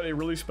angler's got a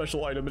really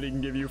special item that he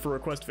can give you for a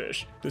quest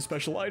fish. This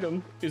special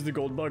item is the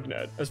gold bug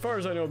net. As far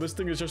as I know, this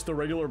thing is just the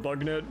regular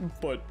bug net,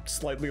 but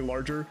slightly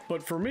larger.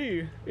 But for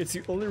me, it's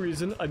the only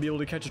reason I'd be able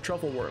to catch a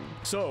truffle worm.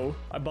 So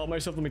I bought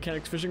myself the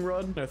mechanics fishing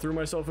rod and I threw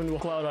myself into a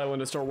cloud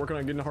island and started working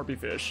on getting a harpy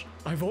fish.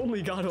 I've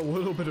only got a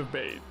little bit of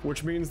bait,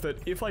 which means that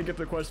if I get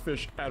the quest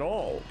fish at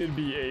all, it'd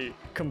be a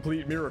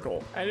complete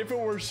miracle. And if it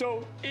were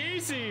so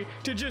easy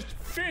to just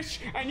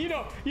fish and you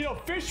know,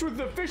 fish with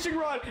the fishing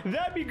rod,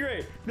 that'd be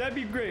great. That'd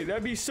be great.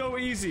 That'd be so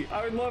easy.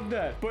 I would love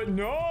that. But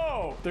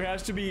no, there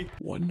has to be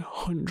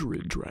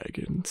 100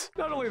 dragons.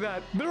 Not only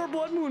that, there are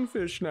blood moon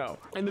fish now.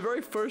 And the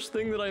very first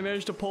thing that I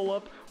managed to pull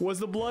up was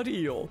the blood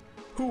eel,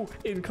 who,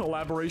 in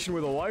collaboration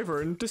with a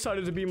wyvern,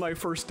 decided to be my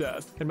first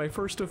death, and my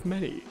first of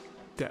many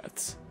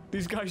deaths.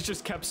 These guys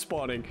just kept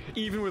spawning,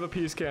 even with a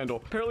peace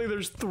candle. Apparently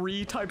there's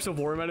 3 types of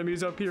worm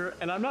enemies up here,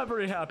 and I'm not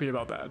very happy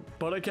about that.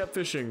 But I kept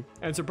fishing,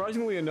 and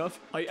surprisingly enough,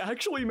 I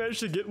actually managed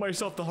to get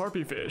myself the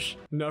harpy fish.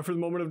 Now for the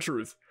moment of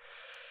truth.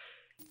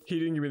 He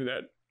didn't give me the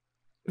net.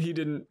 He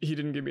didn't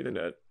give me the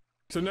net.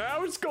 So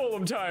now it's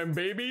golem time,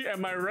 baby.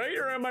 Am I right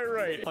or am I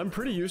right? I'm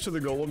pretty used to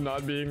the golem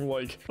not being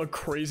like a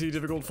crazy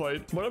difficult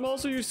fight, but I'm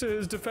also used to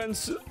his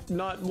defense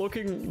not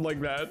looking like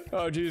that.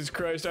 Oh, Jesus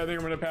Christ, I think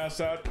I'm gonna pass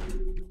out.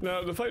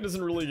 Now, the fight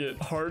doesn't really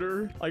get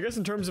harder. I guess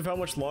in terms of how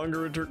much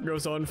longer it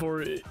goes on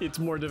for, it's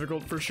more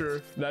difficult for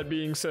sure. That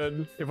being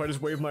said, if I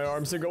just wave my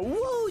arms and go,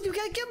 whoa, you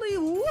can't get me,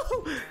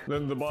 whoa,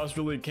 then the boss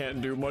really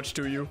can't do much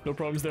to you. No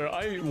problems there.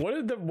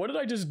 What did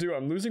I just do?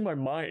 I'm losing my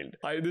mind.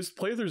 This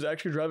playthrough is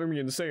actually driving me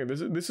insane.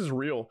 This is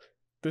real.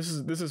 This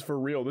is for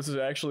real. This is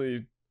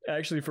actually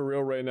for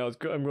real right now.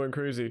 I'm going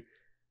crazy.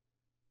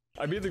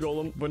 I beat the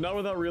golem, but not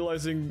without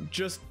realizing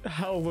just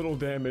how little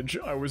damage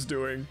I was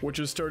doing, which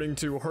is starting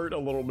to hurt a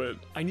little bit.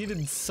 I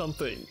needed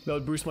something that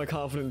would boost my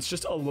confidence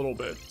just a little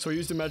bit. So I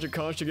used a magic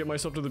conch to get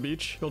myself to the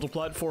beach, built a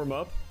platform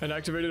up, and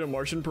activated a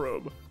Martian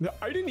probe. Now,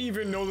 I didn't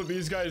even know that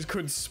these guys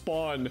could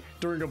spawn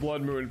during a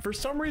blood moon. For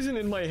some reason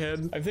in my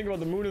head, I think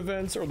about the moon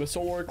events or the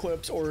solar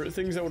eclipse or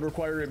things that would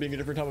require it being a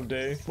different time of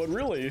day. But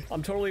really,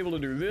 I'm totally able to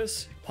do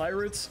this,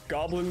 pirates,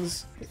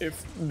 goblins,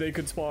 if they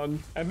could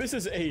spawn. And this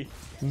is a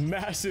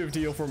massive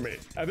deal for me.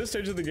 At this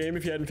stage of the game,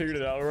 if you hadn't figured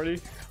it out already,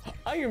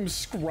 I am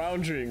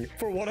scrounging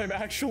for what I'm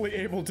actually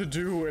able to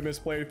do in this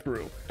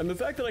playthrough. And the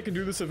fact that I can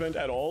do this event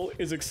at all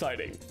is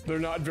exciting. They're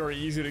not very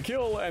easy to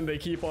kill, and they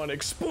keep on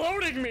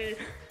exploding me.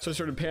 So I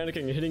started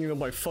panicking and hitting them with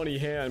my funny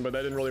hand, but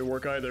that didn't really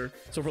work either.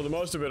 So for the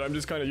most of it, I'm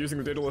just kind of using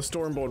the Daedalus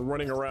Stormbow and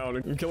running around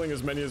and killing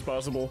as many as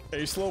possible.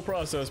 A slow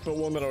process, but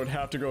one that I would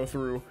have to go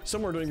through.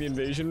 Somewhere during the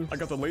invasion, I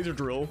got the laser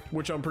drill,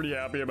 which I'm pretty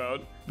happy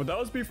about. But that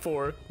was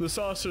before the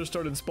saucers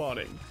started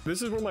spawning.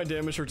 This is where my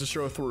damage starts to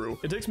show through.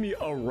 It takes me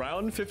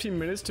around 15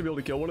 minutes to be able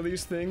to kill one of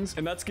these things,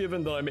 and that's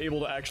given that I'm able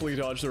to actually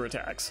dodge their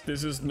attacks.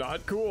 This is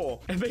not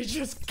cool. And they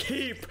just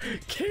keep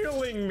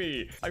killing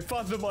me. I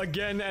fought them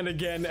again and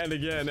again and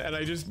again, and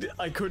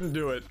I couldn't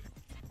do it.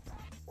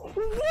 What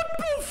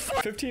the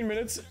fuck? 15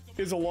 minutes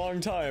is a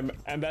long time,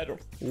 and that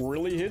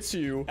really hits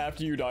you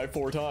after you die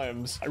 4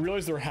 times. I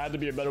realized there had to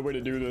be a better way to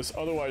do this,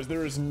 otherwise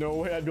there is no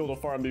way I'd be able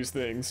to farm these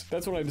things.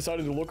 That's when I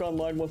decided to look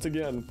online once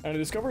again, and I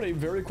discovered a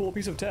very cool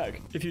piece of tech.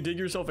 If you dig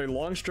yourself a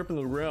long strip in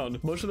the ground,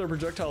 most of their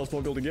projectiles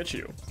won't be able to get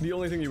you. The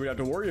only thing you would have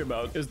to worry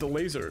about is the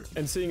laser,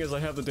 and seeing as I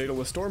have the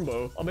Daedalus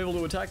Stormbow, I'm able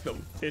to attack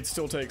them. It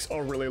still takes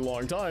a really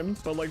long time,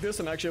 but like this,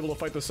 I'm actually able to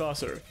fight the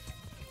saucer.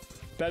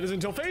 That is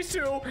until phase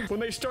 2, when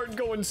they start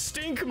going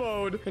stink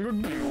mode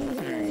and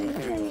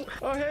go.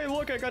 Oh, hey,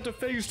 look, I got to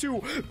phase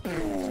 2.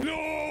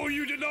 No,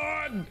 you did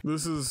not.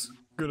 This is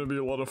gonna be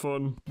a lot of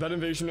fun. That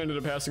invasion ended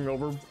up passing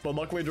over, but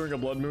luckily during a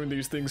blood moon,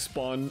 these things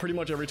spawn pretty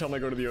much every time I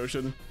go to the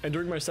ocean. And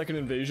during my second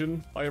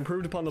invasion, I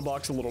improved upon the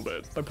box a little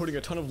bit by putting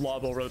a ton of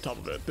lava over the top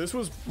of it. This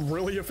was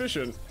really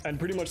efficient and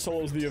pretty much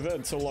solos the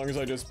event so long as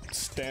I just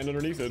stand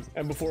underneath it.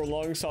 And before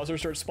long,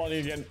 saucers start spawning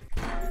again.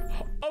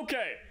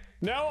 Okay.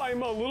 Now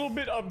I'm a little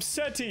bit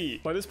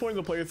upsetty. By this point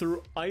in the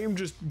playthrough, I am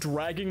just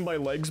dragging my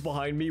legs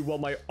behind me while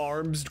my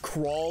arms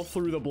crawl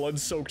through the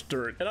blood-soaked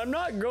dirt. And I'm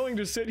not going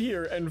to sit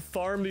here and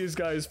farm these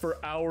guys for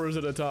hours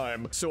at a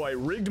time. So I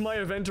rigged my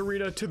event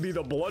arena to be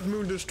the Blood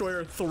Moon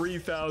Destroyer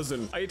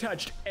 3000. I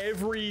attached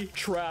every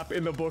trap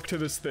in the book to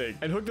this thing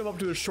and hooked them up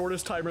to the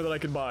shortest timer that I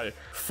could buy.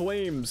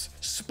 Flames,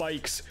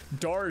 spikes,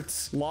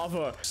 darts,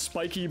 lava,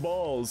 spiky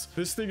balls.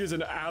 This thing is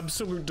an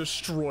absolute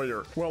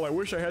destroyer. While I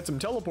wish I had some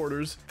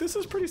teleporters, this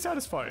is pretty satisfying.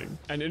 satisfying.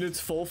 And in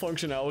its full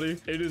functionality,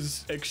 it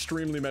is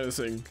extremely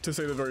menacing, to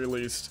say the very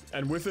least.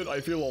 And with it,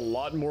 I feel a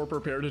lot more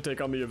prepared to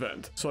take on the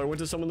event. So I went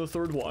to summon the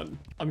third one.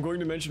 I'm going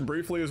to mention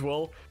briefly as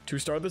well, to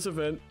start this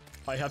event,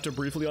 I have to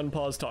briefly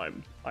unpause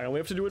time. I only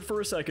have to do it for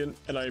a second,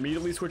 and I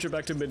immediately switch it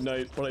back to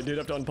midnight, but I did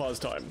have to unpause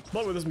time.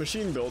 But with this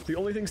machine built, the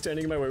only thing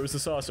standing in my way was the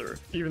saucer.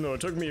 Even though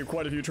it took me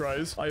quite a few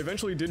tries, I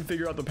eventually did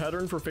figure out the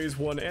pattern for phase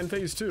 1 and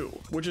phase 2,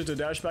 which is to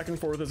dash back and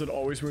forth as it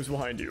always moves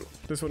behind you.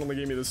 This one only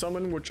gave me the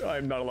summon, which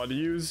I'm not allowed to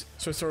use,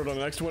 so I started on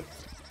the next one.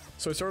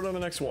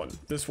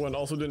 This one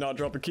also did not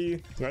drop a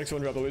key. The next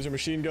one dropped a laser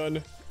machine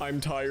gun. I'm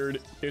tired.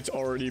 It's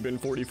already been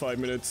 45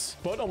 minutes.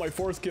 But on my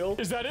 4th kill,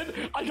 is that it?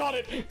 I got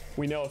it!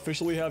 We now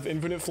officially have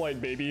infinite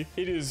flight, baby.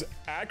 It is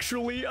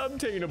actually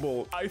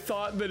obtainable. I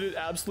thought that it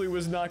absolutely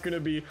was not going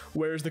to be,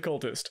 where's the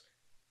cultist?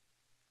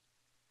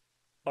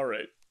 All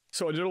right.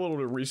 So I did a little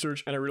bit of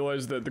research and I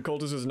realized that the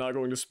cultist is not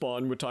going to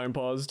spawn with time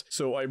paused.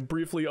 So I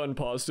briefly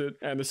unpaused it.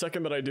 And the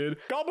second that I did,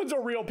 goblins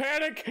are real,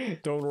 panic!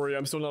 Don't worry,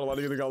 I'm still not allowed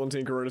to get the goblin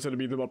tinkerer. I just had to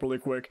beat them up really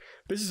quick.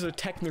 This is a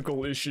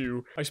technical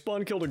issue. I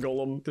spawn killed a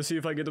golem to see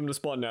if I get them to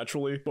spawn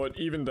naturally, but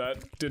even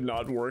that did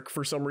not work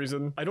for some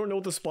reason. I don't know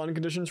what the spawn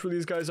conditions for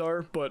these guys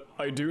are, but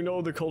I do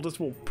know the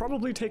cultist will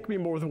probably take me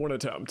more than one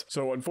attempt.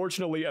 So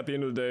unfortunately, at the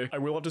end of the day, I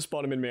will have to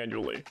spawn him in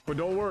manually. But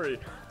don't worry.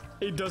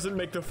 It doesn't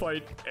make the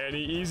fight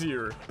any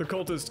easier. The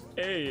cultist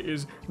A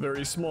is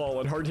very small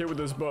and hard to hit with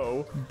his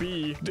bow,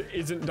 B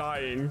isn't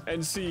dying,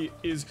 and C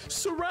is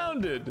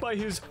surrounded by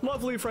his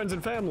lovely friends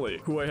and family,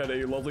 who I had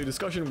a lovely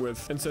discussion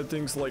with and said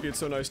things like, it's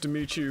so nice to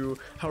meet you,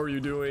 how are you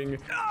doing?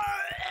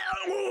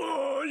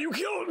 You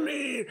killed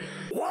me!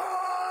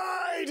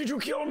 Why did you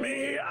kill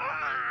me?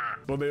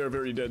 But they are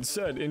very dead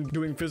set in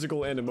doing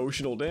physical and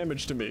emotional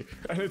damage to me,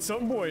 and at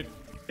some point,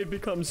 it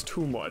becomes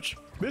too much.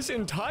 This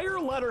entire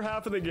latter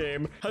half of the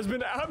game has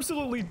been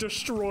absolutely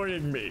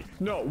destroying me.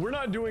 No, we're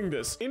not doing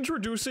this.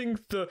 Introducing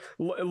the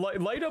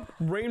light up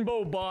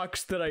rainbow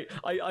box that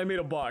I made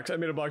a box. I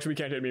made a box, we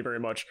can't hit me very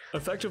much.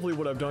 Effectively,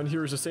 what I've done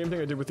here is the same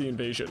thing I did with the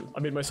invasion. I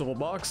made myself a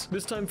box,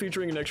 this time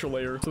featuring an extra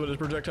layer so that his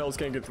projectiles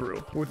can't get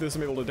through. With this,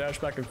 I'm able to dash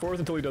back and forth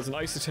until he does an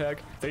ice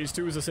attack. Phase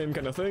 2 is the same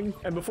kind of thing.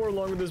 And before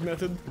long with this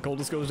method, the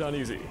cultist goes down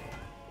easy.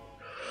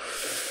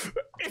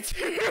 It's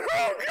here,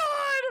 oh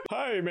God!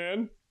 Hi,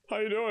 man. How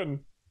you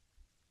doing?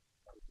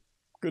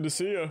 Good to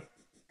see you.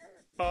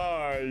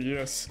 Ah,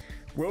 yes.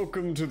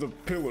 Welcome to the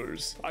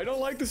pillars. I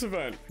don't like this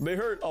event. They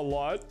hurt a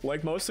lot,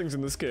 like most things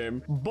in this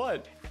game,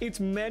 but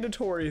it's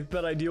mandatory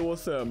that I deal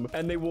with them,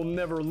 and they will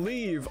never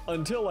leave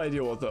until I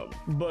deal with them.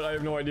 But I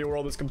have no idea where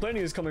all this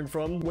complaining is coming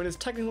from when it's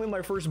technically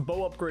my first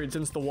bow upgrade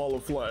since the Wall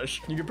of Flesh.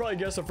 You can probably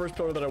guess the first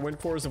pillar that I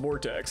went for is a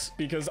Vortex,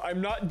 because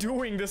I'm not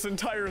doing this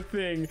entire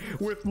thing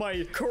with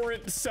my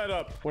current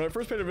setup. When I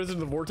first paid a visit to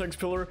the Vortex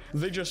pillar,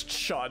 they just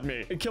shot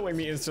me, killing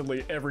me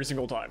instantly every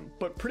single time.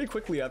 But pretty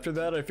quickly after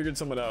that, I figured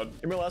someone out.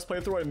 In my last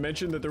playthrough, I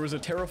mentioned that there was a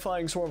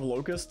terrifying swarm of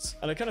locusts,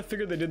 and I kind of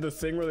figured they did the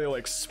thing where they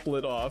like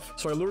split off.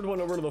 So I lured one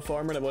over to the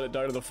farm and I let it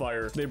die to the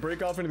fire. They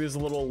break off into these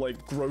little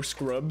like gross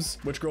grubs,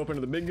 which grow up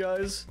into the big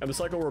guys, and the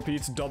cycle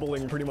repeats,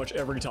 doubling pretty much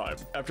every time.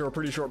 After a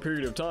pretty short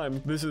period of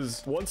time, this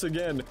is once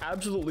again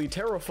absolutely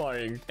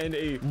terrifying and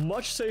a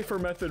much safer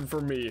method for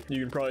me.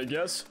 You can probably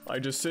guess, I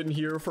just sit in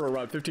here for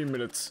around 15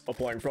 minutes,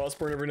 applying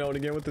Frostburn every now and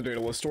again with the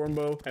Daedalus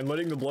Stormbow, and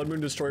letting the Blood Moon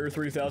Destroyer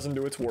 3000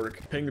 do its work.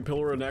 Paying the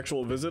pillar an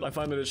actual visit, I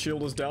find that its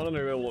shield is down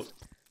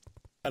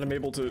and I'm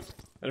able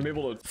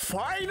to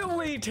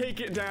finally take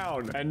it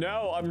down. And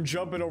now I'm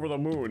jumping over the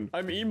moon.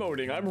 I'm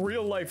emoting. I'm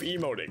real life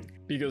emoting.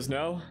 Because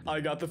now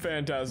I got the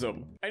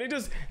Phantasm. And it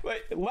does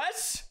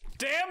less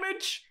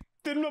damage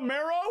than the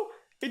Marrow?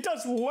 It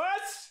does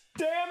less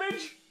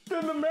damage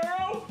than the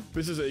Marrow?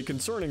 This is a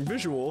concerning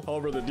visual.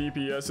 However, the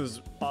DPS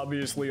is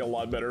obviously a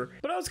lot better.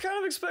 But I was kind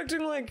of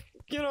expecting like,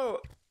 you know,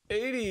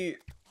 80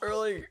 or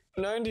like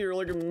 90 or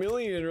like a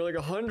million or like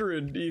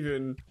 100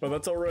 even, but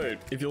that's all right.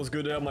 It feels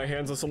good to have my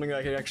hands on something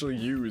I can actually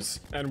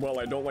use. And while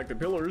I don't like the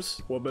pillars,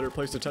 what better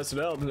place to test it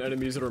out than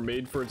enemies that are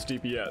made for its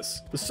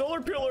DPS? The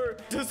solar pillar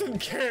doesn't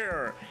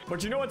care,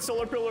 but you know what,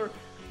 solar pillar?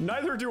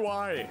 Neither do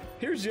I.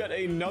 Here's yet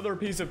another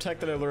piece of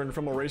tech that I learned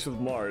from a race with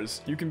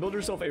Mars. You can build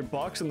yourself a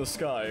box in the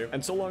sky,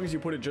 and so long as you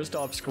put it just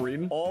off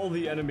screen, all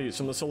the enemies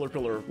from the solar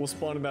pillar will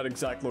spawn in that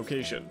exact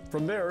location.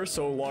 From there,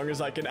 so long as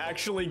I can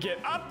actually get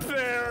up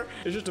there,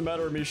 it's just a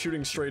matter of me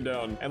shooting straight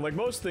down. And like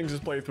most things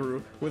this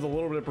playthrough, with a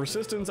little bit of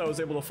persistence, I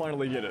was able to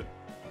finally get it.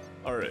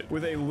 Alright,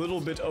 with a little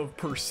bit of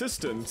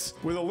persistence,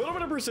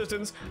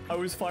 I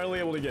was finally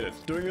able to get it.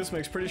 Doing this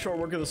makes pretty short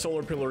work of the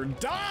solar pillar.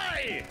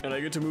 Die! And I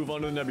get to move on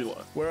to the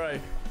nebula, where I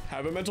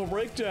have a mental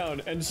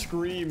breakdown and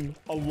scream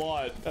a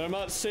lot. And I'm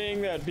not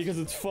saying that because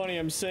it's funny,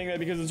 I'm saying that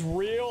because it's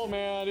real,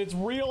 man. It's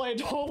real. I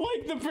don't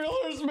like the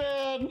pillars,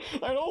 man.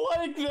 I don't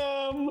like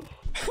them.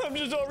 I'm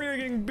just over here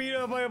getting beat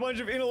up by a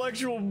bunch of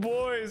intellectual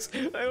boys.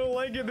 I don't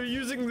like it. They're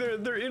using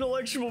their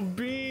intellectual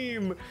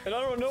beam. And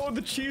I don't know what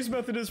the cheese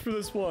method is for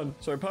this one.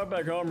 So I popped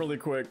back home really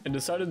quick and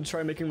decided to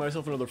try making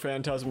myself another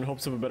Phantasm in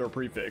hopes of a better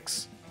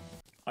prefix.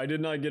 I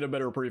did not get a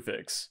better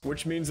prefix,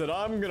 which means that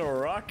I'm gonna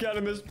rock out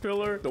in this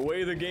pillar the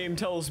way the game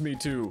tells me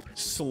to,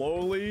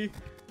 slowly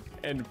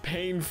and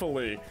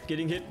painfully,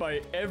 getting hit by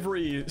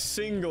every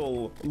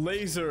single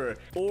laser,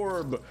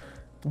 orb,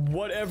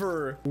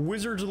 whatever,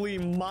 wizardly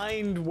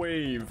mind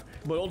wave.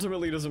 But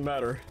ultimately it doesn't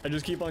matter. I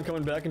just keep on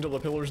coming back until the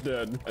pillar's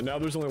dead. And now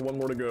there's only one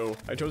more to go.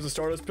 I chose the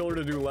Stardust pillar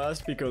to do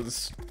last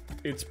because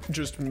it's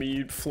just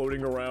me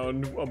floating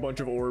around a bunch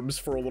of orbs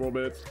for a little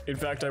bit. In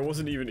fact, I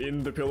wasn't even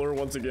in the pillar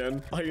once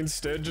again. I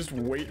instead just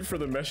wait for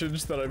the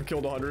message that I've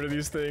killed 100 of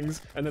these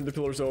things, and then the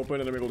pillar's open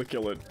and I'm able to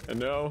kill it. And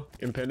now,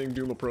 impending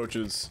doom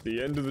approaches.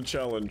 The end of the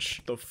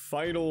challenge. The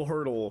final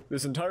hurdle.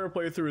 This entire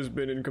playthrough has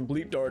been in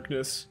complete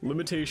darkness,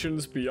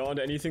 limitations beyond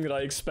anything that I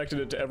expected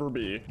it to ever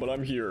be. But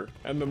I'm here.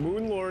 And the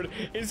Moon Lord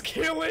is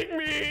killing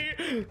me!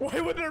 Why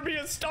would there be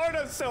a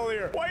Stardust cell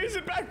here? Why is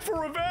it back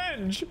for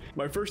revenge?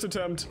 My first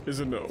attempt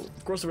is a no.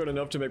 Of course, I've got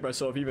enough to make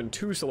myself even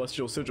 2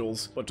 Celestial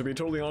Sigils, but to be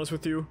totally honest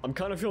with you, I'm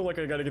kind of feeling like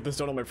I gotta get this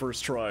done on my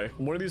first try.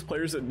 I'm one of these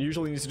players that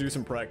usually needs to do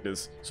some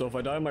practice, so if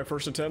I die on my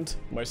first attempt,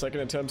 my second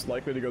attempt's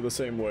likely to go the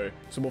same way.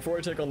 So before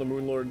I take on the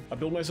Moon Lord, I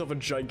build myself a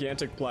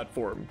gigantic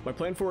platform. My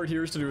plan for it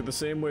here is to do it the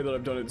same way that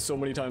I've done it so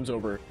many times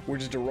over,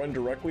 which is to run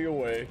directly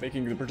away,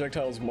 making the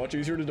projectiles much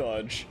easier to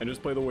dodge, and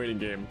just play the waiting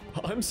game.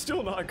 I'm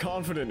still not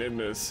confident in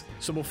this,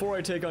 so before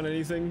I take on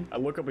anything, I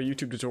look up a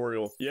YouTube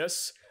tutorial.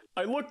 Yes,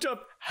 I looked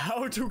up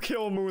how to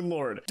kill Moon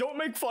Lord. Don't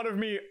make fun of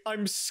me,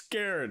 I'm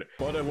scared.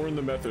 But I learned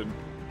the method.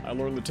 I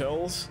learned the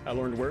tells, I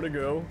learned where to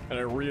go, and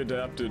I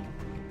readapted.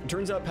 It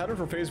turns out pattern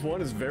for phase 1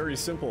 is very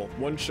simple.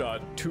 1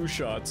 shot, 2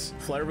 shots,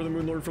 fly over the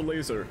Moon Lord for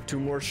laser, 2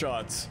 more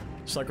shots.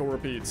 Cycle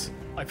repeats.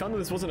 I found that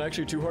this wasn't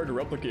actually too hard to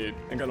replicate,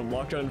 and got him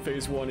locked down in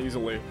phase 1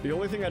 easily. The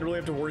only thing I'd really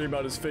have to worry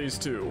about is phase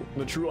 2,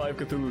 when the true Eye of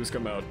Cthulhu's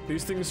come out.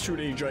 These things shoot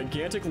a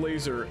gigantic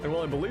laser, and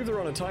while I believe they're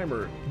on a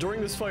timer,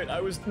 during this fight I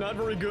was not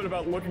very good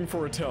about looking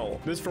for a tell.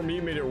 This for me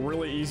made it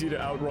really easy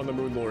to outrun the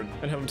Moon Lord,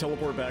 and have him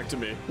teleport back to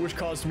me, which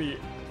caused me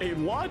a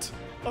lot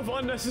of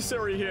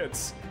unnecessary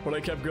hits. But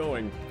I kept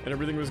going, and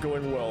everything was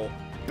going well.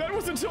 That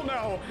was until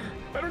now.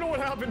 I don't know what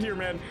happened here,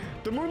 man.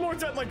 The Moon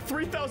Lord's at like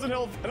 3,000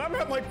 health, and I'm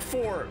at like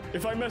 4.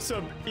 If I mess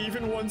up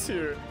even once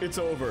here, it's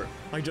over.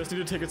 I just need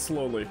to take it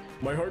slowly.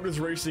 My heart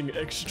was racing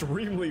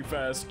extremely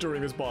fast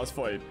during this boss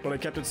fight, but I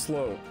kept it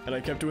slow, and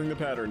I kept doing the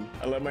pattern.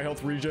 I let my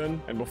health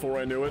regen, and before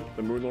I knew it,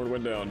 the Moon Lord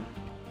went down.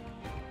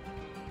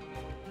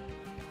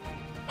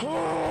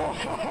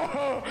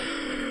 Oh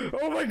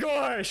my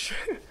gosh!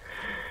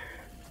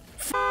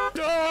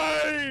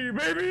 Die,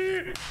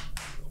 baby!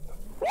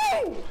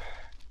 Woo!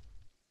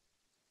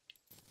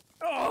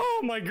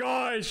 Oh my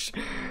gosh!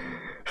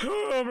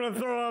 I'm gonna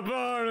throw up,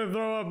 I'm gonna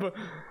throw up.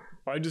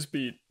 I just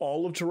beat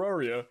all of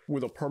Terraria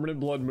with a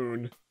permanent blood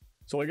moon.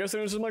 So I guess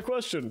that answers my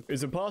question.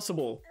 Is it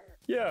possible?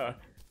 Yeah.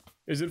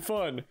 Is it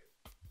fun?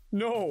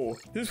 No,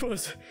 this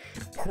was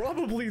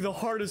probably the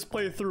hardest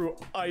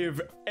playthrough I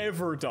have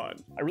ever done.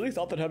 I really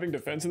thought that having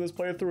defense in this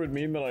playthrough would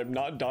mean that I'm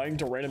not dying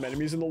to random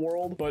enemies in the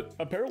world, but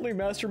apparently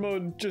Master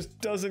Mode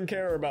just doesn't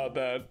care about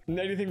that. And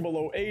anything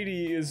below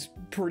 80 is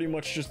pretty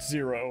much just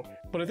 0.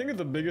 But I think that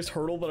the biggest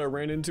hurdle that I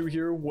ran into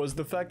here was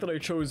the fact that I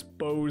chose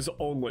bows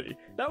only.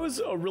 That was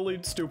a really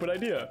stupid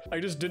idea. I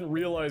just didn't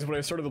realize when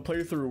I started the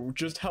playthrough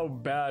just how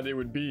bad it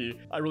would be.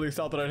 I really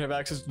thought that I'd have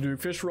access to do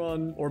Fish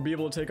Run or be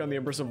able to take on the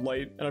Empress of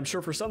Light, and I'm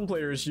sure for some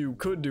players you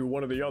could do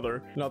one or the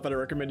other. Not that I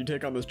recommend you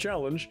take on this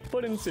challenge,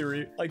 but in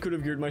theory, I could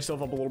have geared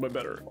myself up a little bit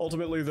better.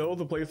 Ultimately though,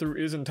 the playthrough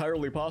is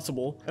entirely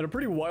possible, and a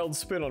pretty wild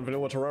spin on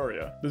vanilla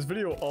Terraria. This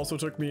video also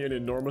took me an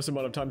enormous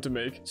amount of time to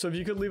make, so if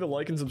you could leave a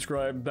like and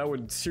subscribe, that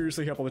would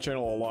seriously help on the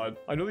channel a lot.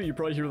 I know that you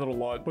probably hear that a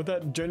lot, but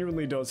that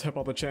genuinely does help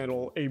out the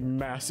channel a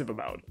massive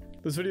amount.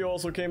 This video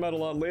also came out a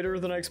lot later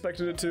than I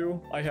expected it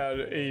to. I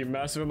had a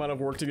massive amount of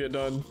work to get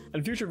done,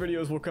 and future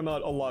videos will come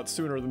out a lot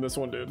sooner than this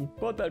one did.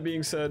 But that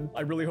being said,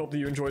 I really hope that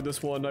you enjoyed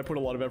this one. I put a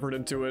lot of effort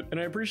into it, and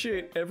I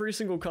appreciate every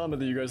single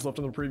comment that you guys left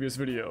on the previous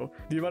video.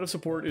 The amount of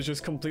support is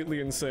just completely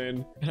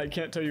insane, and I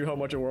can't tell you how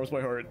much it warms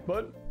my heart.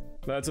 But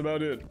that's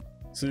about it.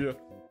 See ya.